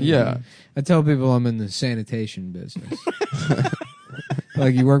myself. Yeah. I tell people I'm in the sanitation business.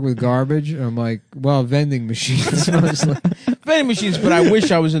 Like, you work with garbage? I'm like, well, vending machines mostly. Vending machines, but I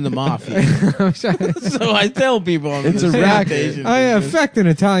wish I was in the mafia. So I tell people I'm It's in the a racket. sanitation I business. affect an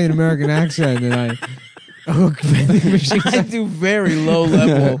Italian-American accent, and I hook vending machines. I do very low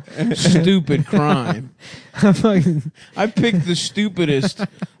level stupid crime. I'm fucking, I picked the stupidest,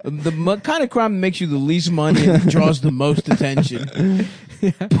 kind of crime that makes you the least money and draws the most attention.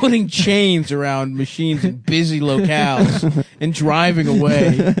 Putting chains around machines in busy locales and driving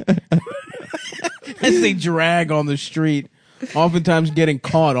away as they drag on the street, oftentimes getting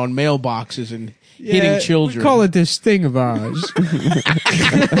caught on mailboxes and hitting children. We call it this thing of ours.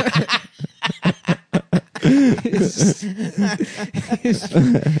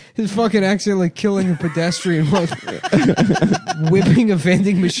 His fucking accidentally killing a pedestrian while whipping a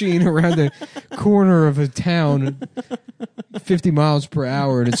vending machine around the corner of a town 50 miles per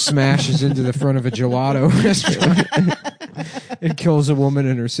hour, and it smashes into the front of a gelato restaurant. It kills a woman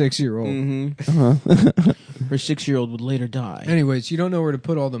and her 6-year-old. Her 6-year-old would later die. Anyways, you don't know where to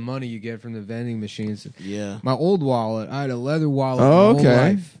put all the money you get from the vending machines. Yeah. My old wallet, I had a leather wallet Oh, my whole okay.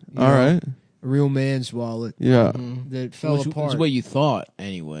 life. You All know, right. A real man's wallet Yeah. that fell Which apart. is what you thought,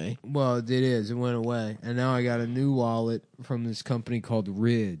 anyway. Well, it is. It went away. And now I got a new wallet from this company called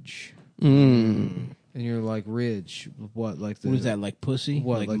Ridge. Mm. and you're like ridge. What like the What is that, like pussy?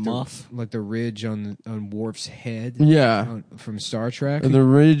 What like muff? the ridge on Worf's head? Yeah. From Star Trek. The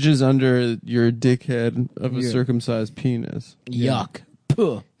ridge is under your dickhead of a Yeah. circumcised penis. Yeah. Yuck.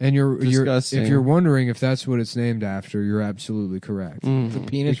 Puh. And you're Disgusting. if you're wondering if that's what it's named after, you're absolutely correct. The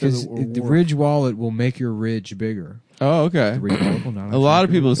penis Because or the warp? ridge wallet will make your ridge bigger. Oh, okay. The ridge wallet will not A actually lot of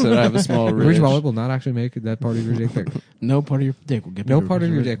make your- people said I have a small The ridge ridge. wallet will not actually make that part of your dick bigger. No part of your dick will get bigger. No part of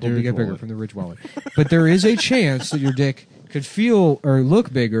your dick will Ridge get bigger wallet. from the ridge wallet. But there is a chance that your dick could feel or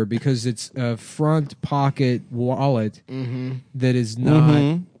look bigger because it's a front pocket wallet that is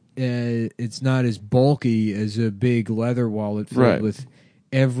not it's not as bulky as a big leather wallet filled Right. with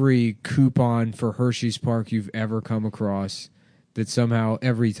every coupon for Hershey's Park you've ever come across. That somehow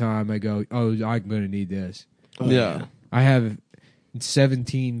every time I go, oh, I'm going to need this. Yeah. I have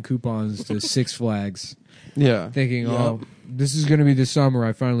 17 coupons to Six Flags, Yeah. thinking, Yep. oh, this is going to be the summer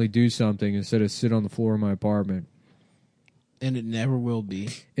I finally do something instead of sit on the floor of my apartment. And it never will be.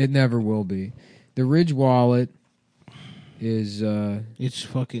 It never will be. The Ridge wallet is It's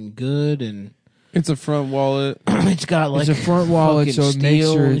fucking good, and It's a front wallet. it's got like it's a front wallet, fucking so it makes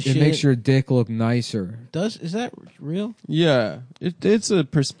steel your and it shit. makes your dick look nicer. Is that real? Yeah. It's a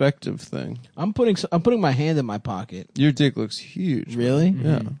perspective thing. I'm putting my hand in my pocket. Your dick looks huge. bro. Really?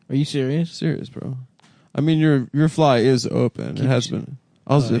 Yeah. Are you serious? Serious, bro. I mean, your fly is open. It has been.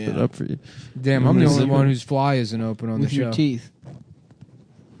 I'll zip it yeah. up for you. Damn, You I'm want the me to only zip one it? whose fly isn't open on With the your show. teeth.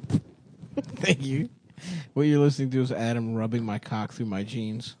 Thank you. What you're listening to is Adam rubbing my cock through my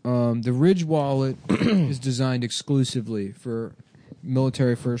jeans. The Ridge wallet is designed exclusively for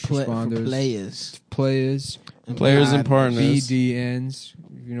military first For responders, players. Players and God, partners. BDNs.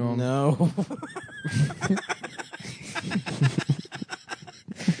 You know, No.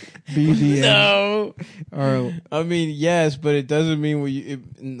 BDNs. No. Are, I mean, yes, but it doesn't mean it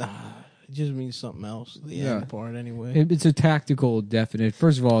just means something else. The Yeah. end part, anyway. it's a tactical definition.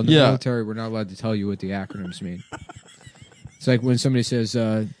 First of all, in the Yeah. military, we're not allowed to tell you what the acronyms mean. It's like when somebody says,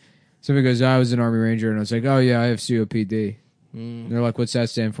 somebody goes, I was an Army Ranger, and I was like, oh yeah, I have COPD. And they're like, what's that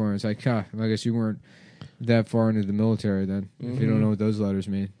stand for? And it's like, I guess you weren't that far into the military then, if you don't know what those letters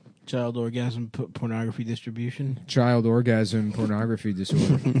mean. Child orgasm pornography distribution. Child orgasm pornography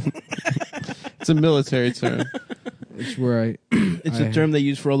disorder. It's a military term. It's where It's a term they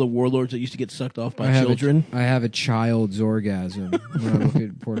use for all the warlords that used to get sucked off by have children. I have a child's orgasm when I look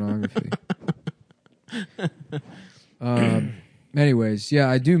at pornography. Anyways, yeah,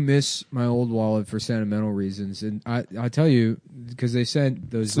 I do miss my old wallet for sentimental reasons, and I tell you because they sent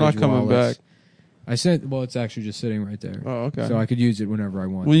those. It's not Ridge coming wallets. back. I sent. Well, it's actually just sitting right there. Oh, okay. So I could use it whenever I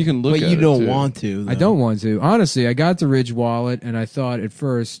want. Well, you can look But at you it, don't too. want to. I don't want to. Honestly, I got the Ridge wallet, and I thought at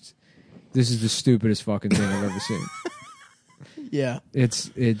first, this is the stupidest fucking thing I've ever seen. Yeah.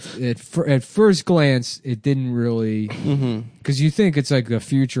 At first glance, it didn't really because you think it's like a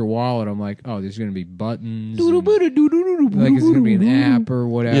future wallet. I'm like, oh, there's gonna be buttons, and, like it's gonna be an app or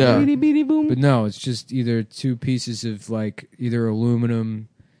whatever. Yeah. But no, it's just either two pieces of like either aluminum,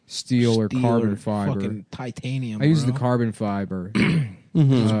 steel or carbon fiber. Fucking titanium. I use bro. the carbon fiber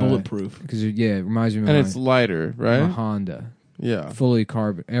It's bulletproof. because it reminds me of And my, it's lighter, my right? Honda. Yeah. Fully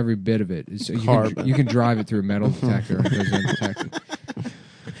carbon, every bit of it. Carbon. You can drive it through a metal detector and it goes undetected.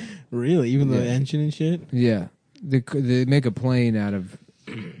 Really? Even the Yeah. engine and shit? Yeah, they make a plane out of.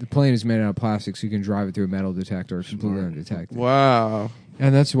 The plane is made out of plastic, so you can drive it through a metal detector. It's completely undetected. Wow.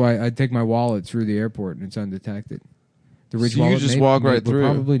 And that's why I take my wallet through the airport and it's undetected. The Ridge So you wallet just walk right would through.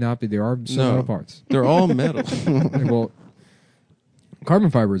 Probably not be. There are some No. metal parts. They're all metal. Well,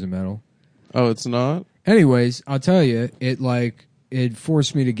 carbon fiber is a metal. Oh, it's not? Anyways, I'll tell you, it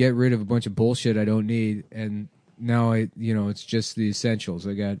forced me to get rid of a bunch of bullshit I don't need, and now it's just the essentials.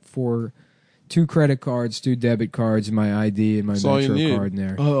 I got 2 credit cards, 2 debit cards, my ID, and my That's all you Metro need. card in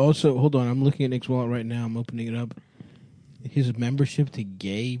there. Oh, also, hold on. I'm looking at Nick's wallet right now. I'm opening it up. His membership to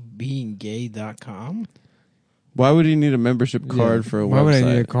beinggay.com? Why would he need a membership card Yeah. for a Why website? would I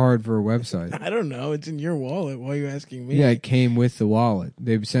need a card for a website? I don't know. It's in your wallet. Why are you asking me? Yeah, it came with the wallet.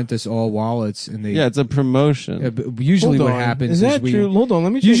 They've sent us all wallets, and they. Yeah, it's a promotion. But usually, Hold what on. happens is that we. true? Hold on.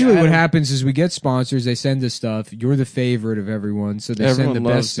 Let me check Usually, what Adam. happens is we get sponsors. They send us stuff. You're the favorite of everyone, so they Everyone send the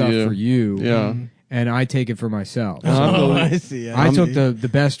loves best stuff you. for you. Yeah. And I take it for myself. I'm Oh, the- I see. I see. took the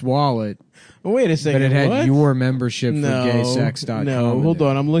best wallet Wait a second. But it had what? your membership for no, gaysex.com. No, in hold there.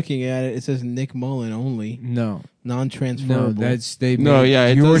 on. I'm looking at it. It says Nick Mullen only, No, non-transferable. that's they. No, made yeah,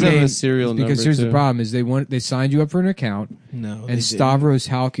 it your does have a name- serial because number, here's the too. problem: is they signed you up for an account, no. they and didn't. Stavros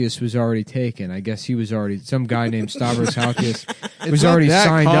Halkias was already taken. I guess he was already some guy named Stavros Halkias was It's not already that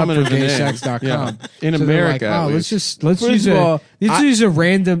signed up common for of a name. gaysex.com. Yeah. In So they're America, like, at oh, least. let's First use of all, use a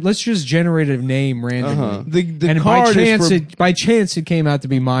random. Let's just generate a name randomly. Uh-huh. The And card by chance it came out to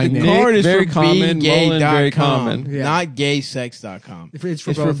be my The name. Nick, card is very for common, Mullen, very being.gay.com, common. Yeah. not gaysex.com. It's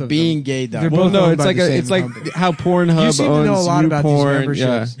for both of them. beinggay.com. They're Well, both no, owned it's by like the it's same like company. how Pornhub You seem to owns know a lot about these YouPorn.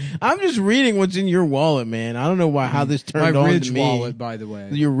 memberships. Yeah. I'm just reading what's in your wallet, man. I don't know how this turned My on Ridge to me. wallet, by the way.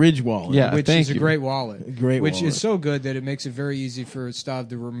 Your Ridge wallet. Yeah. which thank is a you. great wallet. Great Which wallet. is so good that it makes it very easy for Stav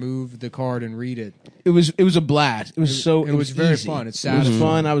to remove the card and read it. It was a blast. It was very easy. fun. It's It was satisfying.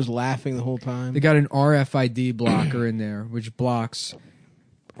 fun. I was laughing the whole time. They got an RFID blocker in there, which blocks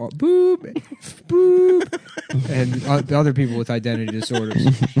boob, boob, and the other people with identity disorders.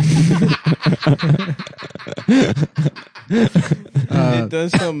 It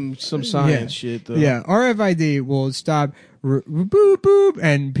does some science shit though. Yeah, RFID will stop boop boop,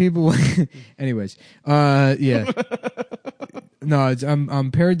 and people. Anyways, yeah. No,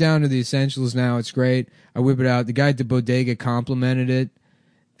 I'm pared down to the essentials now. It's great. I whip it out. The guy at the bodega complimented it,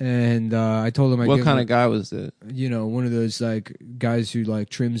 and I told him What kind of guy was it? one of those like guys who like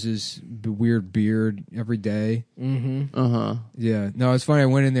trims his weird beard every day. Mm-hmm. Uh huh. Yeah. No, it's funny. I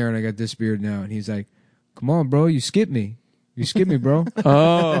went in there and I got this beard now, and he's like, "Come on, bro, you skip me. You skip me, bro."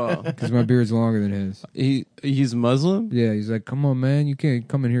 Oh, Because my beard's longer than his. he's Muslim. Yeah, he's like, "Come on, man, you can't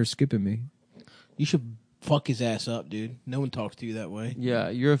come in here skipping me." You should fuck his ass up, dude. No one talks to you that way. Yeah,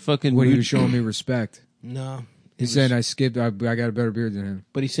 you're a fucking. What, he mood- was showing me respect. No. He said I skipped. I got a better beard than him.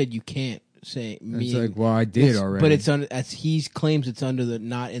 But he said you can't say me. It's like, well, I did already. But it's as he claims it's under the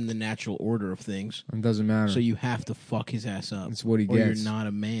not in the natural order of things. It doesn't matter. So you have to fuck his ass up. It's what he or gets. you're not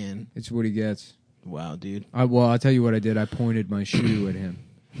a man. It's what he gets. Wow, dude. I'll tell you what I did. I pointed my shoe at him,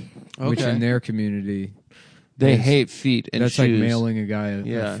 which Okay. in their community, They Yes. hate feet and that's shoes. like mailing a guy a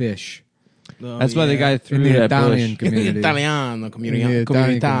Yeah. fish. Oh, That's why the guy In threw the that Italian bush. community. Italiano Italian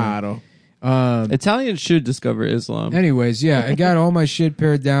comunitario. Italians should discover Islam. Anyways, yeah, I got all my shit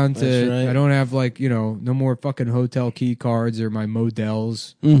pared down to. That's right. I don't have like no more fucking hotel key cards or my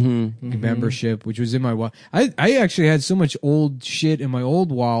Models Mm-hmm. membership, which was in my wallet. I actually had so much old shit in my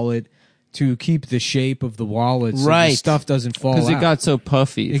old wallet to keep the shape of the wallet, so the Right. stuff doesn't fall Because out. it got so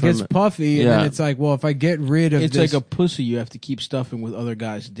puffy. It from gets puffy, and Yeah. then it's like, well, if I get rid of It's this, like a pussy you have to keep stuffing with other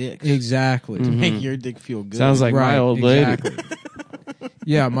guys' dicks. exactly. To make your dick feel good. Sounds like Right, my old lady. exactly.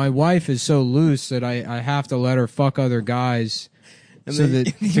 Yeah, my wife is so loose that I have to let her fuck other guys And so then-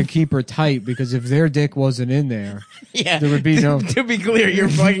 that to keep her tight, because if their dick wasn't in there, yeah. there would be no. To be clear, you're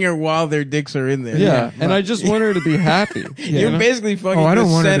fucking her while their dicks are in there. Yeah, and I just want her to be happy. You're basically fucking Oh, I don't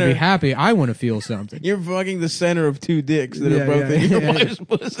the want center. her to be happy. I want to feel something. You're fucking the center of two dicks that Yeah, are both yeah, in your yeah. wife's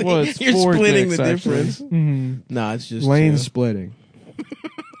pussy. Well, it's You're 4 splitting dicks, the actually. difference. Mm-hmm. Nah, it's just Lane two. splitting.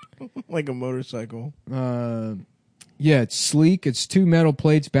 Like a motorcycle. Yeah, it's sleek. It's 2 metal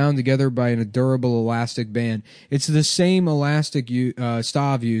plates bound together by a durable elastic band. It's the same elastic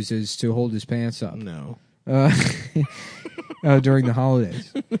Stav uses to hold his pants up No. during the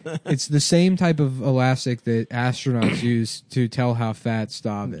holidays. It's the same type of elastic that astronauts use to tell how fat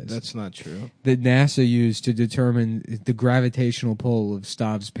Stav is. That's not true. That NASA used to determine the gravitational pull of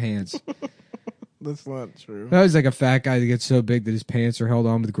Stav's pants. That's not true. That was like a fat guy that gets so big that his pants are held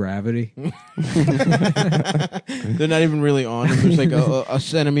on with gravity. They're not even really on him. There's like a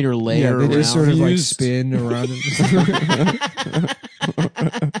centimeter layer Yeah, they just around. sort of like Fused. spin around him.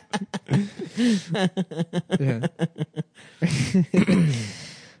 Yeah.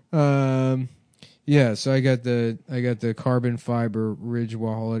 Yeah, so I got the carbon fiber Ridge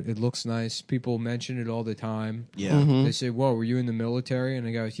wallet. It looks nice. People mention it all the time. Yeah. Mhm. They say, "Whoa, were you in the military?" And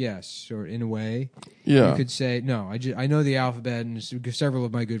I go, "Yes," or in a way. Yeah. You could say, "No, I know the alphabet, and several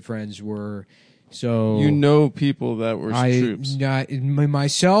of my good friends were." So You know people that were troops.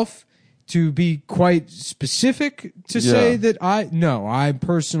 Myself, to be quite specific, to say that I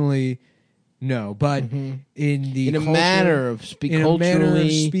personally no, but in the In a culture- manner of in a manner of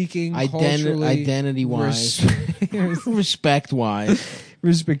culturally, speaking, culturally, identity wise, respect wise.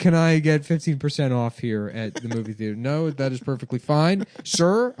 Can I get 15% off here at the movie theater? No, that is perfectly fine,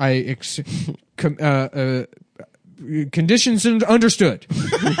 sir. Conditions understood.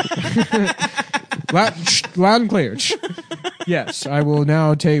 loud and clear. Yes, I will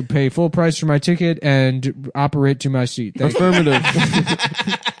now pay full price for my ticket and operate to my seat. Thank you. Affirmative.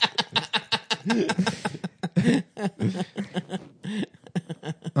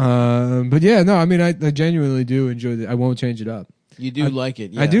 But yeah, no, I mean, I genuinely do enjoy it. I won't change it up. You do like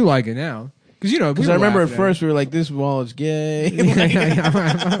it. Yeah. I do like it now. Because, Because I remember at first we were like, this wall is gay.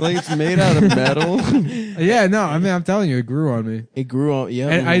 Like it's made out of metal. Yeah, no, I mean, I'm telling you, it grew on me. It grew on, yeah.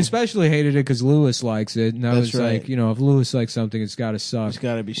 And I especially hated it because Lewis likes it. And I That's was right. like, if Lewis likes something, it's got to suck. It's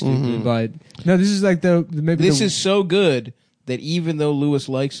got to be stupid. Mm-hmm. But no, this is like This is so good that even though Lewis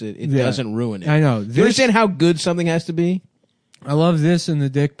likes it, it Yeah. doesn't ruin it. I know. Do you understand how good something has to be? I love this and the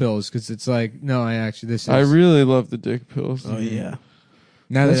dick pills because it's like, no, this is. I really love the dick pills. Oh, yeah.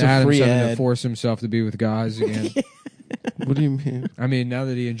 now That's that a Adam's free having to ad. force himself to be with guys again. What do you mean? I mean, now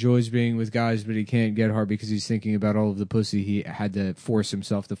that he enjoys being with guys, but he can't get hard because he's thinking about all of the pussy he had to force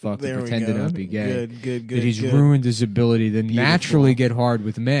himself to fuck There to we pretend to go. not be gay. Good. That he's good. ruined his ability to Beautiful. naturally get hard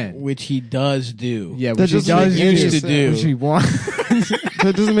with men. Which he does do. Yeah, That which he doesn't does make any used to do. Which he wants.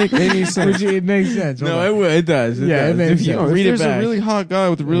 That doesn't make any sense. It makes sense. Hold on. it does. Yeah, it makes If you sense. If read it there's back. a really hot guy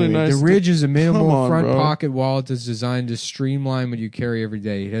with a really nice. The Ridge is a minimal Come on, front bro. pocket wallet that's designed to streamline what you carry every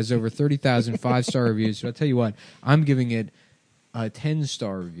day. It has over 30,000 5-star reviews. So I'll tell you what, I'm giving it a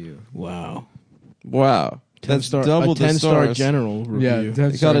 10-star review. Wow. Wow, that's 10-star, double a the 10-star stars. general review. Yeah, It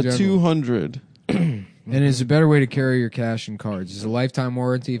 10-star got a general. 200. And it's a better way to carry your cash and cards. It's a lifetime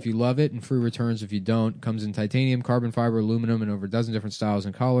warranty if you love it, and free returns if you don't. Comes in titanium, carbon fiber, aluminum, and over a dozen different styles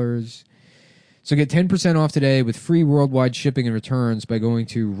and colors. So get 10% off today with free worldwide shipping and returns by going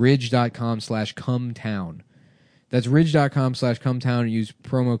to ridge.com/cumtown. That's ridge.com/cumtown and use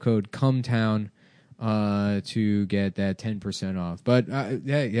promo code cumtown to get that 10% off. But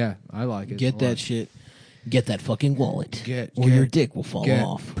yeah, I like it. Get a that lot. shit. Get that fucking wallet. Or your dick will fall Get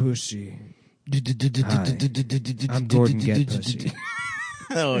off. pussy. I'm Gordon Get Pussy.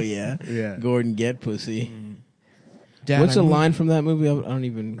 Oh, yeah. Yeah. Gordon Get Pussy. Dad, What's I a moved- line from that movie? I don't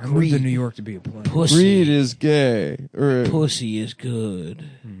even... I moved to New York to be a plumber. Pussy. Greed is gay. Or Pussy is good.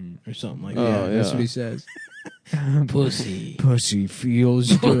 Or something like Oh, that. That's yeah. what he says. Pussy. Pussy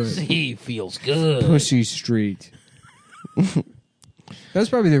feels good. Pussy feels good. Pussy Street. That's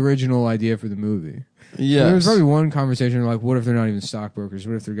probably the original idea for the movie. yes. There was probably one conversation like, what if they're not even stockbrokers?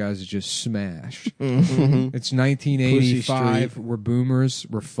 What if they're guys that just smash? It's 1985. We're boomers.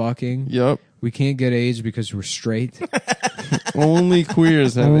 We're fucking. Yep. We can't get AIDS because we're straight. Only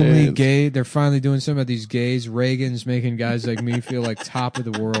queers have Only AIDS. gay. They're finally doing something about these gays. Reagan's making guys like me feel like top of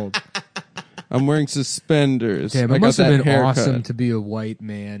the world. I'm wearing suspenders. Damn, I it got must have that been haircut. awesome to be a white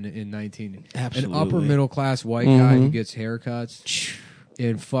man in An Absolutely. upper middle class white guy who gets haircuts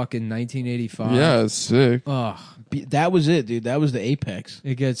in fucking 1985. Yeah, it's sick. Ugh. That was it, dude. That was the apex.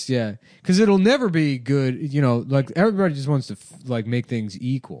 It gets because it'll never be good. Like everybody just wants to make things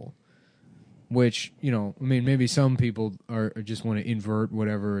equal. Which I mean, maybe some people are just want to invert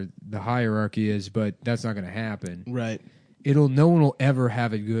whatever the hierarchy is, but that's not going to happen. Right. No one will ever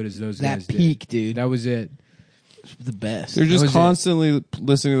have it good as those That guys peak, did. dude. That was it. The best. They're That just was it. constantly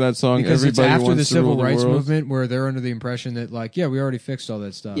listening to that song. Because it's Everybody after wants the to rule civil rights world. movement where they're under the impression that we already fixed all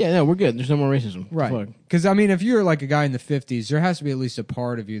that stuff. Yeah, no, we're good. There's no more racism. Right. Fuck. Because, I mean, if you're like a guy in the 50s, there has to be at least a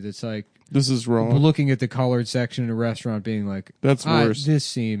part of you that's like This is wrong. looking at the colored section in a restaurant being like, That's worse. This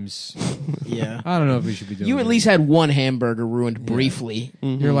seems, Yeah. I don't know if we should be doing You at this. least had one hamburger ruined briefly.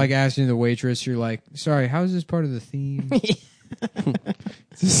 You're like asking the waitress, you're like, sorry, how is this part of the theme?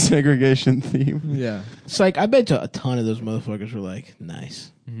 It's a segregation theme. Yeah. It's like, I bet a ton of those motherfuckers were like,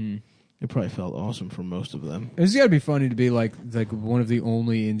 nice. Mm-hmm. It probably felt awesome for most of them. It's got to be funny to be like one of the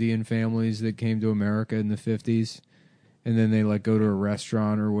only Indian families that came to America in the 50s, and then they go to a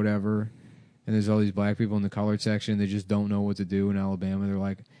restaurant or whatever, and there's all these black people in the colored section. They just don't know what to do in Alabama. They're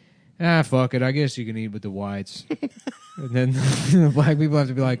like, fuck it. I guess you can eat with the whites. And then the black people have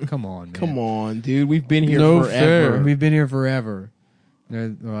to be like, come on, man. Come on, dude. We've been here No forever. fair. We've been here forever.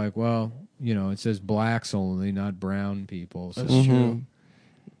 They're like, well, it says blacks only, not brown people. So. That's true.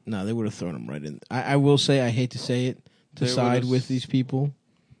 No, they would have thrown them right in. I will say, I hate to say it, to They side would've with these people.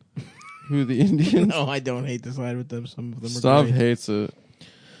 Who, the Indians? No, I don't hate to side with them. Some of them are Stav great. hates it.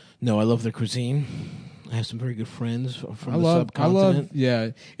 No, I love their cuisine. I have some very good friends from I the love, subcontinent.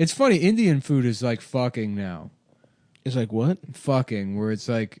 yeah. It's funny. Indian food is like fucking now. It's like, what? Fucking, where it's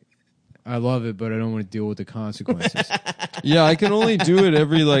like, I love it, but I don't want to deal with the consequences. Yeah, I can only do it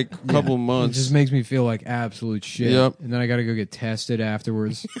every couple It months. just makes me feel like absolute shit. Yep. And then I got to go get tested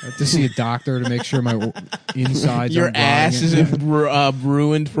afterwards. I have to see a doctor to make sure my insides Your aren't rotting. ass isn't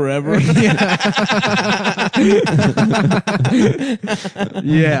ruined forever.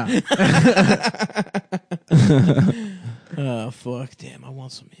 Yeah. Oh, fuck. Damn, I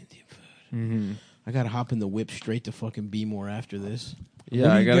want some Indian food. Mm-hmm. I gotta hop in the whip straight to fucking Be More after this. What yeah,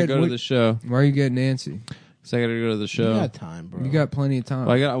 do I you gotta get- go to what- the show. Why are you getting Nancy? So I gotta go to the You show. got time, bro. You got plenty of time.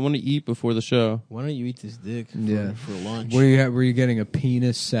 Well, I want to eat before the show. Why don't you eat this dick Yeah. for lunch? Were you getting a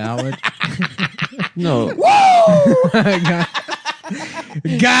penis salad? No,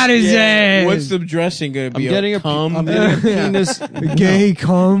 Got his ass. What's the dressing gonna I'm be? getting cum? a penis. Gay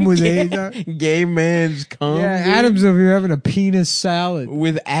cum with Gay man's cum. Yeah, dude? Adam's over here having a penis salad.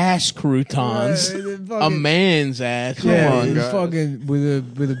 With ass croutons. A man's ass. Come Yeah, on, he's guys. fucking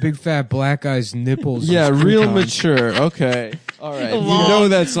with a big fat black guy's nipples. Yeah, and real croutons. mature. Okay, all right. Long- you know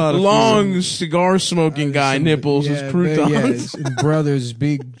that's not a long food. cigar smoking guy Some- nipples yeah, as croutons. Yeah, his brother's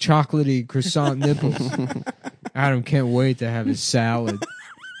big chocolatey croissant nipples. Adam can't wait to have his salad.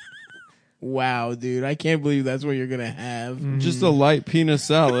 Wow, dude, I can't believe that's what you're gonna have. Just a light penis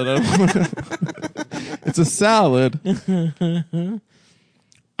salad. I don't wanna- it's a salad.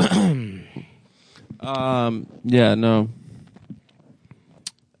 Yeah, no.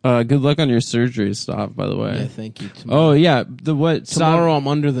 Good luck on your surgery stuff, by the way. Yeah, thank you. Oh yeah, Tomorrow I'm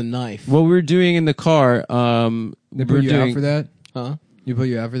under the knife. What we were doing in the car, They we're put you out doing for that? Huh? You put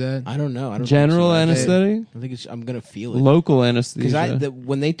you out for that? I don't know. I don't general think so. anesthetic, I think I'm gonna feel it. local Because anesthesia.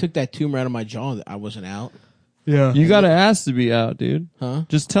 when they took that tumor out of my jaw, I wasn't out. Yeah. You got to ask to be out, dude. Huh?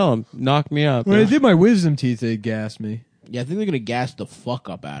 Just tell them, knock me out. When I bitch. did my wisdom teeth, they gassed me. Yeah, I think they're gonna gas the fuck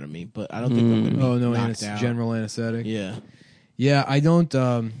up out of me, but I don't think I'm gonna be Oh no, knocked out. general anesthetic. Yeah, Yeah, I don't.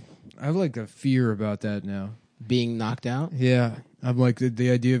 I have like a fear about that now. being knocked out. Yeah, I'm like the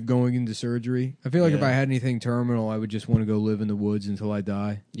idea of going into surgery. I feel like if Yeah. I had anything terminal, I would just want to go live in the woods until I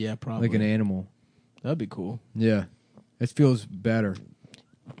die, Yeah, probably. like an animal. That'd be cool. Yeah, it feels better.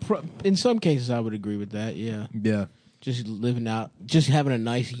 In some cases, I would agree with that. Yeah, Yeah, just living out, just having a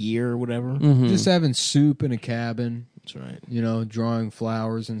nice year or whatever. Mhm. just having soup in a cabin. That's right. You know, drawing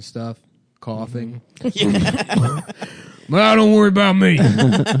flowers and stuff, coughing. Yeah. Well, don't worry about me.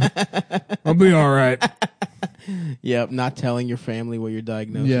 I'll be all right. Yep. Not telling your family what your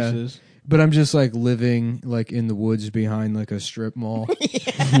diagnosis Yeah. is. But I'm just like living like in the woods behind like a strip mall.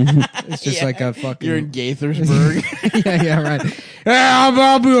 It's just Yeah. like a fucking. You're in Gaithersburg. yeah, right. Yeah,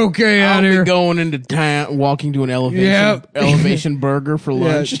 I'll be okay out I'll here. be going into town, walking to an elevation, Yep. elevation burger for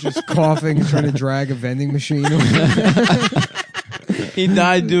Yeah, lunch. just coughing and trying to drag a vending machine. He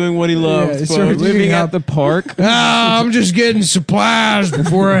died doing what he loved. Yeah, folks. so Living at the park. I'm just getting supplies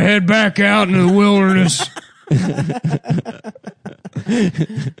before I head back out into the wilderness.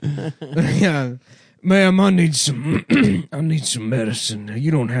 Yeah, ma'am, I need some. I need some medicine.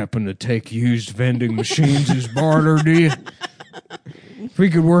 You don't happen to take used vending machines as barter, do you? If we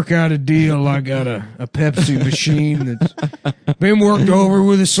could work out a deal, I got a Pepsi machine that's been worked over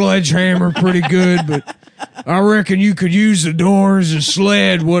with a sledgehammer pretty good, but I reckon you could use the door as a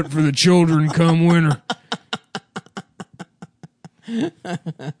sled. What for the children come winter?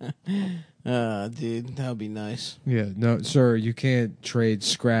 Dude, that would be nice. Yeah, no, sir, you can't trade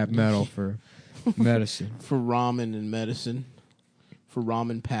scrap metal for medicine. For ramen and medicine. For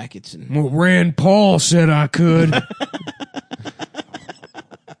ramen packets and Well, Rand Paul said I could.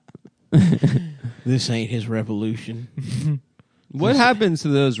 this ain't his revolution. What happens to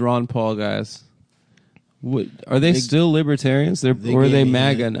those Ron Paul guys? What, are they still libertarians? Or are gave they me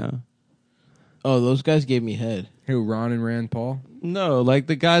MAGA head. now? Oh, those guys gave me head. Who, Ron and Rand Paul? No, like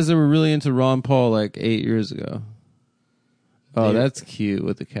the guys that were really into Ron Paul like 8 years ago. Oh, They're- that's cute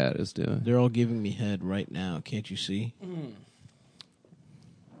what the cat is doing. They're all giving me head right now. Can't you see?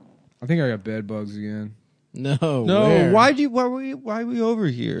 I think I got bed bugs again. No. No, where? why are we over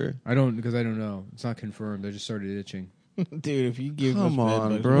here? I don't know. It's not confirmed. I just started itching. Dude, if you give Come us bed on,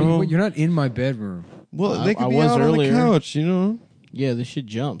 bugs- bro. Wait, you're not in my bedroom. Well, I- they could I be was out earlier. on the couch, you know. Yeah, this shit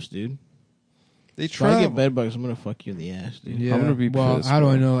jumps, dude. They If I get travel. bed bugs, I'm gonna fuck you in the ass, dude. Yeah. I'm gonna be well, pissed, how do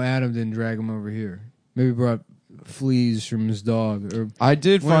bro. I know Adam didn't drag him over here? Maybe he brought fleas from his dog, or I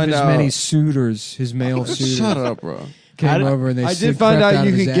did one of find his out. many suitors, his male suitors, Shut up, bro. came over and they. I did crept find out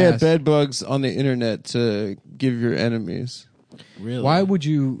you of his could get ass. bed bugs on the internet to give your enemies. Really? Why would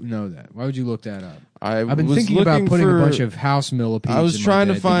you know that? Why would you look that up? I've been thinking about putting a bunch of house millipedes. I was in my trying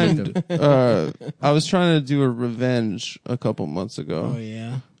to bed find. get them. I was trying to do a revenge a couple months ago. Oh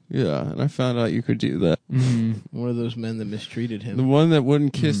yeah. Yeah, and I found out you could do that. Mhm. One of those men that mistreated The him one that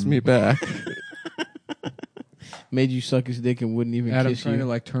wouldn't kiss me back. made you suck his dick and wouldn't even Adam kiss trying you. to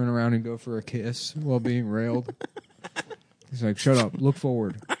like turn around and go for a kiss while being railed. He's like, "Shut up! Look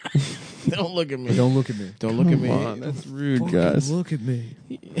forward." Don't look at me. Don't look at me. Don't look at me. Come on, that's rude, Fucking guys. look at me.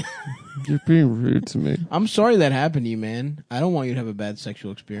 You're being rude to me. I'm sorry that happened to you, man. I don't want you to have a bad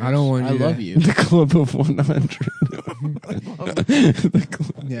sexual experience. I don't want I you love to- you. The Club of 100.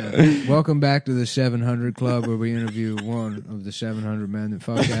 Yeah. Welcome back to the 700 Club, where we interview one of the 700 men that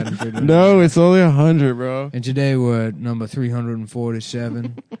fucked Adam Dritter. No, it's only 100, bro. And today we're at number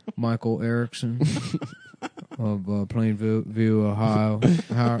 347, Michael Erickson of Plainview, Ohio.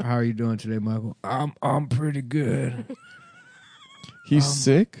 How are you doing today, Michael? I'm pretty good. He's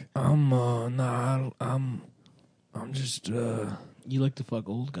sick? I'm just You like to fuck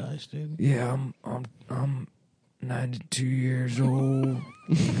old guys, dude. yeah, I'm 92 years old.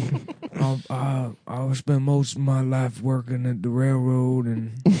 I spent most of my life working at the railroad,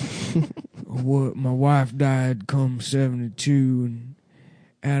 and my wife died come 72, and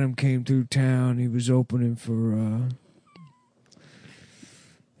Adam came through town. He was opening for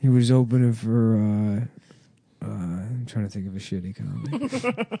I'm trying to think of a shitty comic.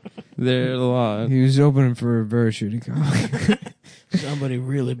 There's a lot. He was opening for a very shitty comic. Somebody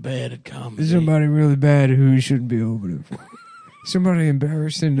really bad at comedy. Somebody really bad who he shouldn't be opening for. Somebody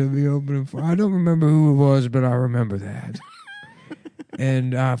embarrassing to be opening for. I don't remember who it was, but I remember that.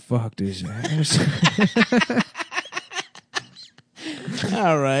 And I fucked his ass.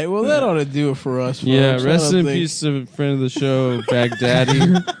 All right. Well, that ought to do it for us. Folks. Yeah, I rest don't in think- peace to a friend of the show,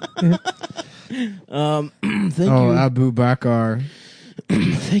 Baghdadi. Thank you. Abu Bakr.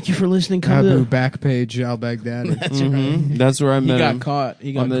 Thank you for listening. Come Abu to. Backpage al Baghdadi. That's right. Mhm. That's where I He met got him. caught.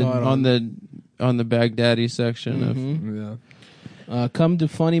 He got on the caught on the Baghdadi section of Mhm. Yeah. Come to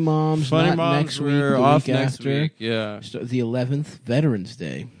Funny Moms. Funny not Moms. next week. We're the off week next after. week. Yeah, The 11th, Veterans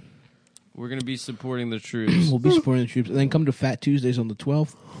Day. we're gonna be supporting the troops. We'll be supporting the troops. And then come to Fat Tuesdays on the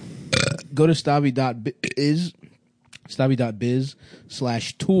 12th. Go to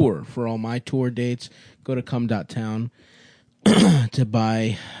stabby.biz/tour for all my tour dates. Go to come.town to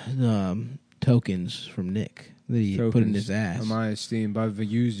buy tokens from Nick that he put in his ass. On my esteem, by the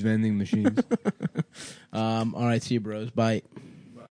used vending machines. All right, see you, bros. Bye.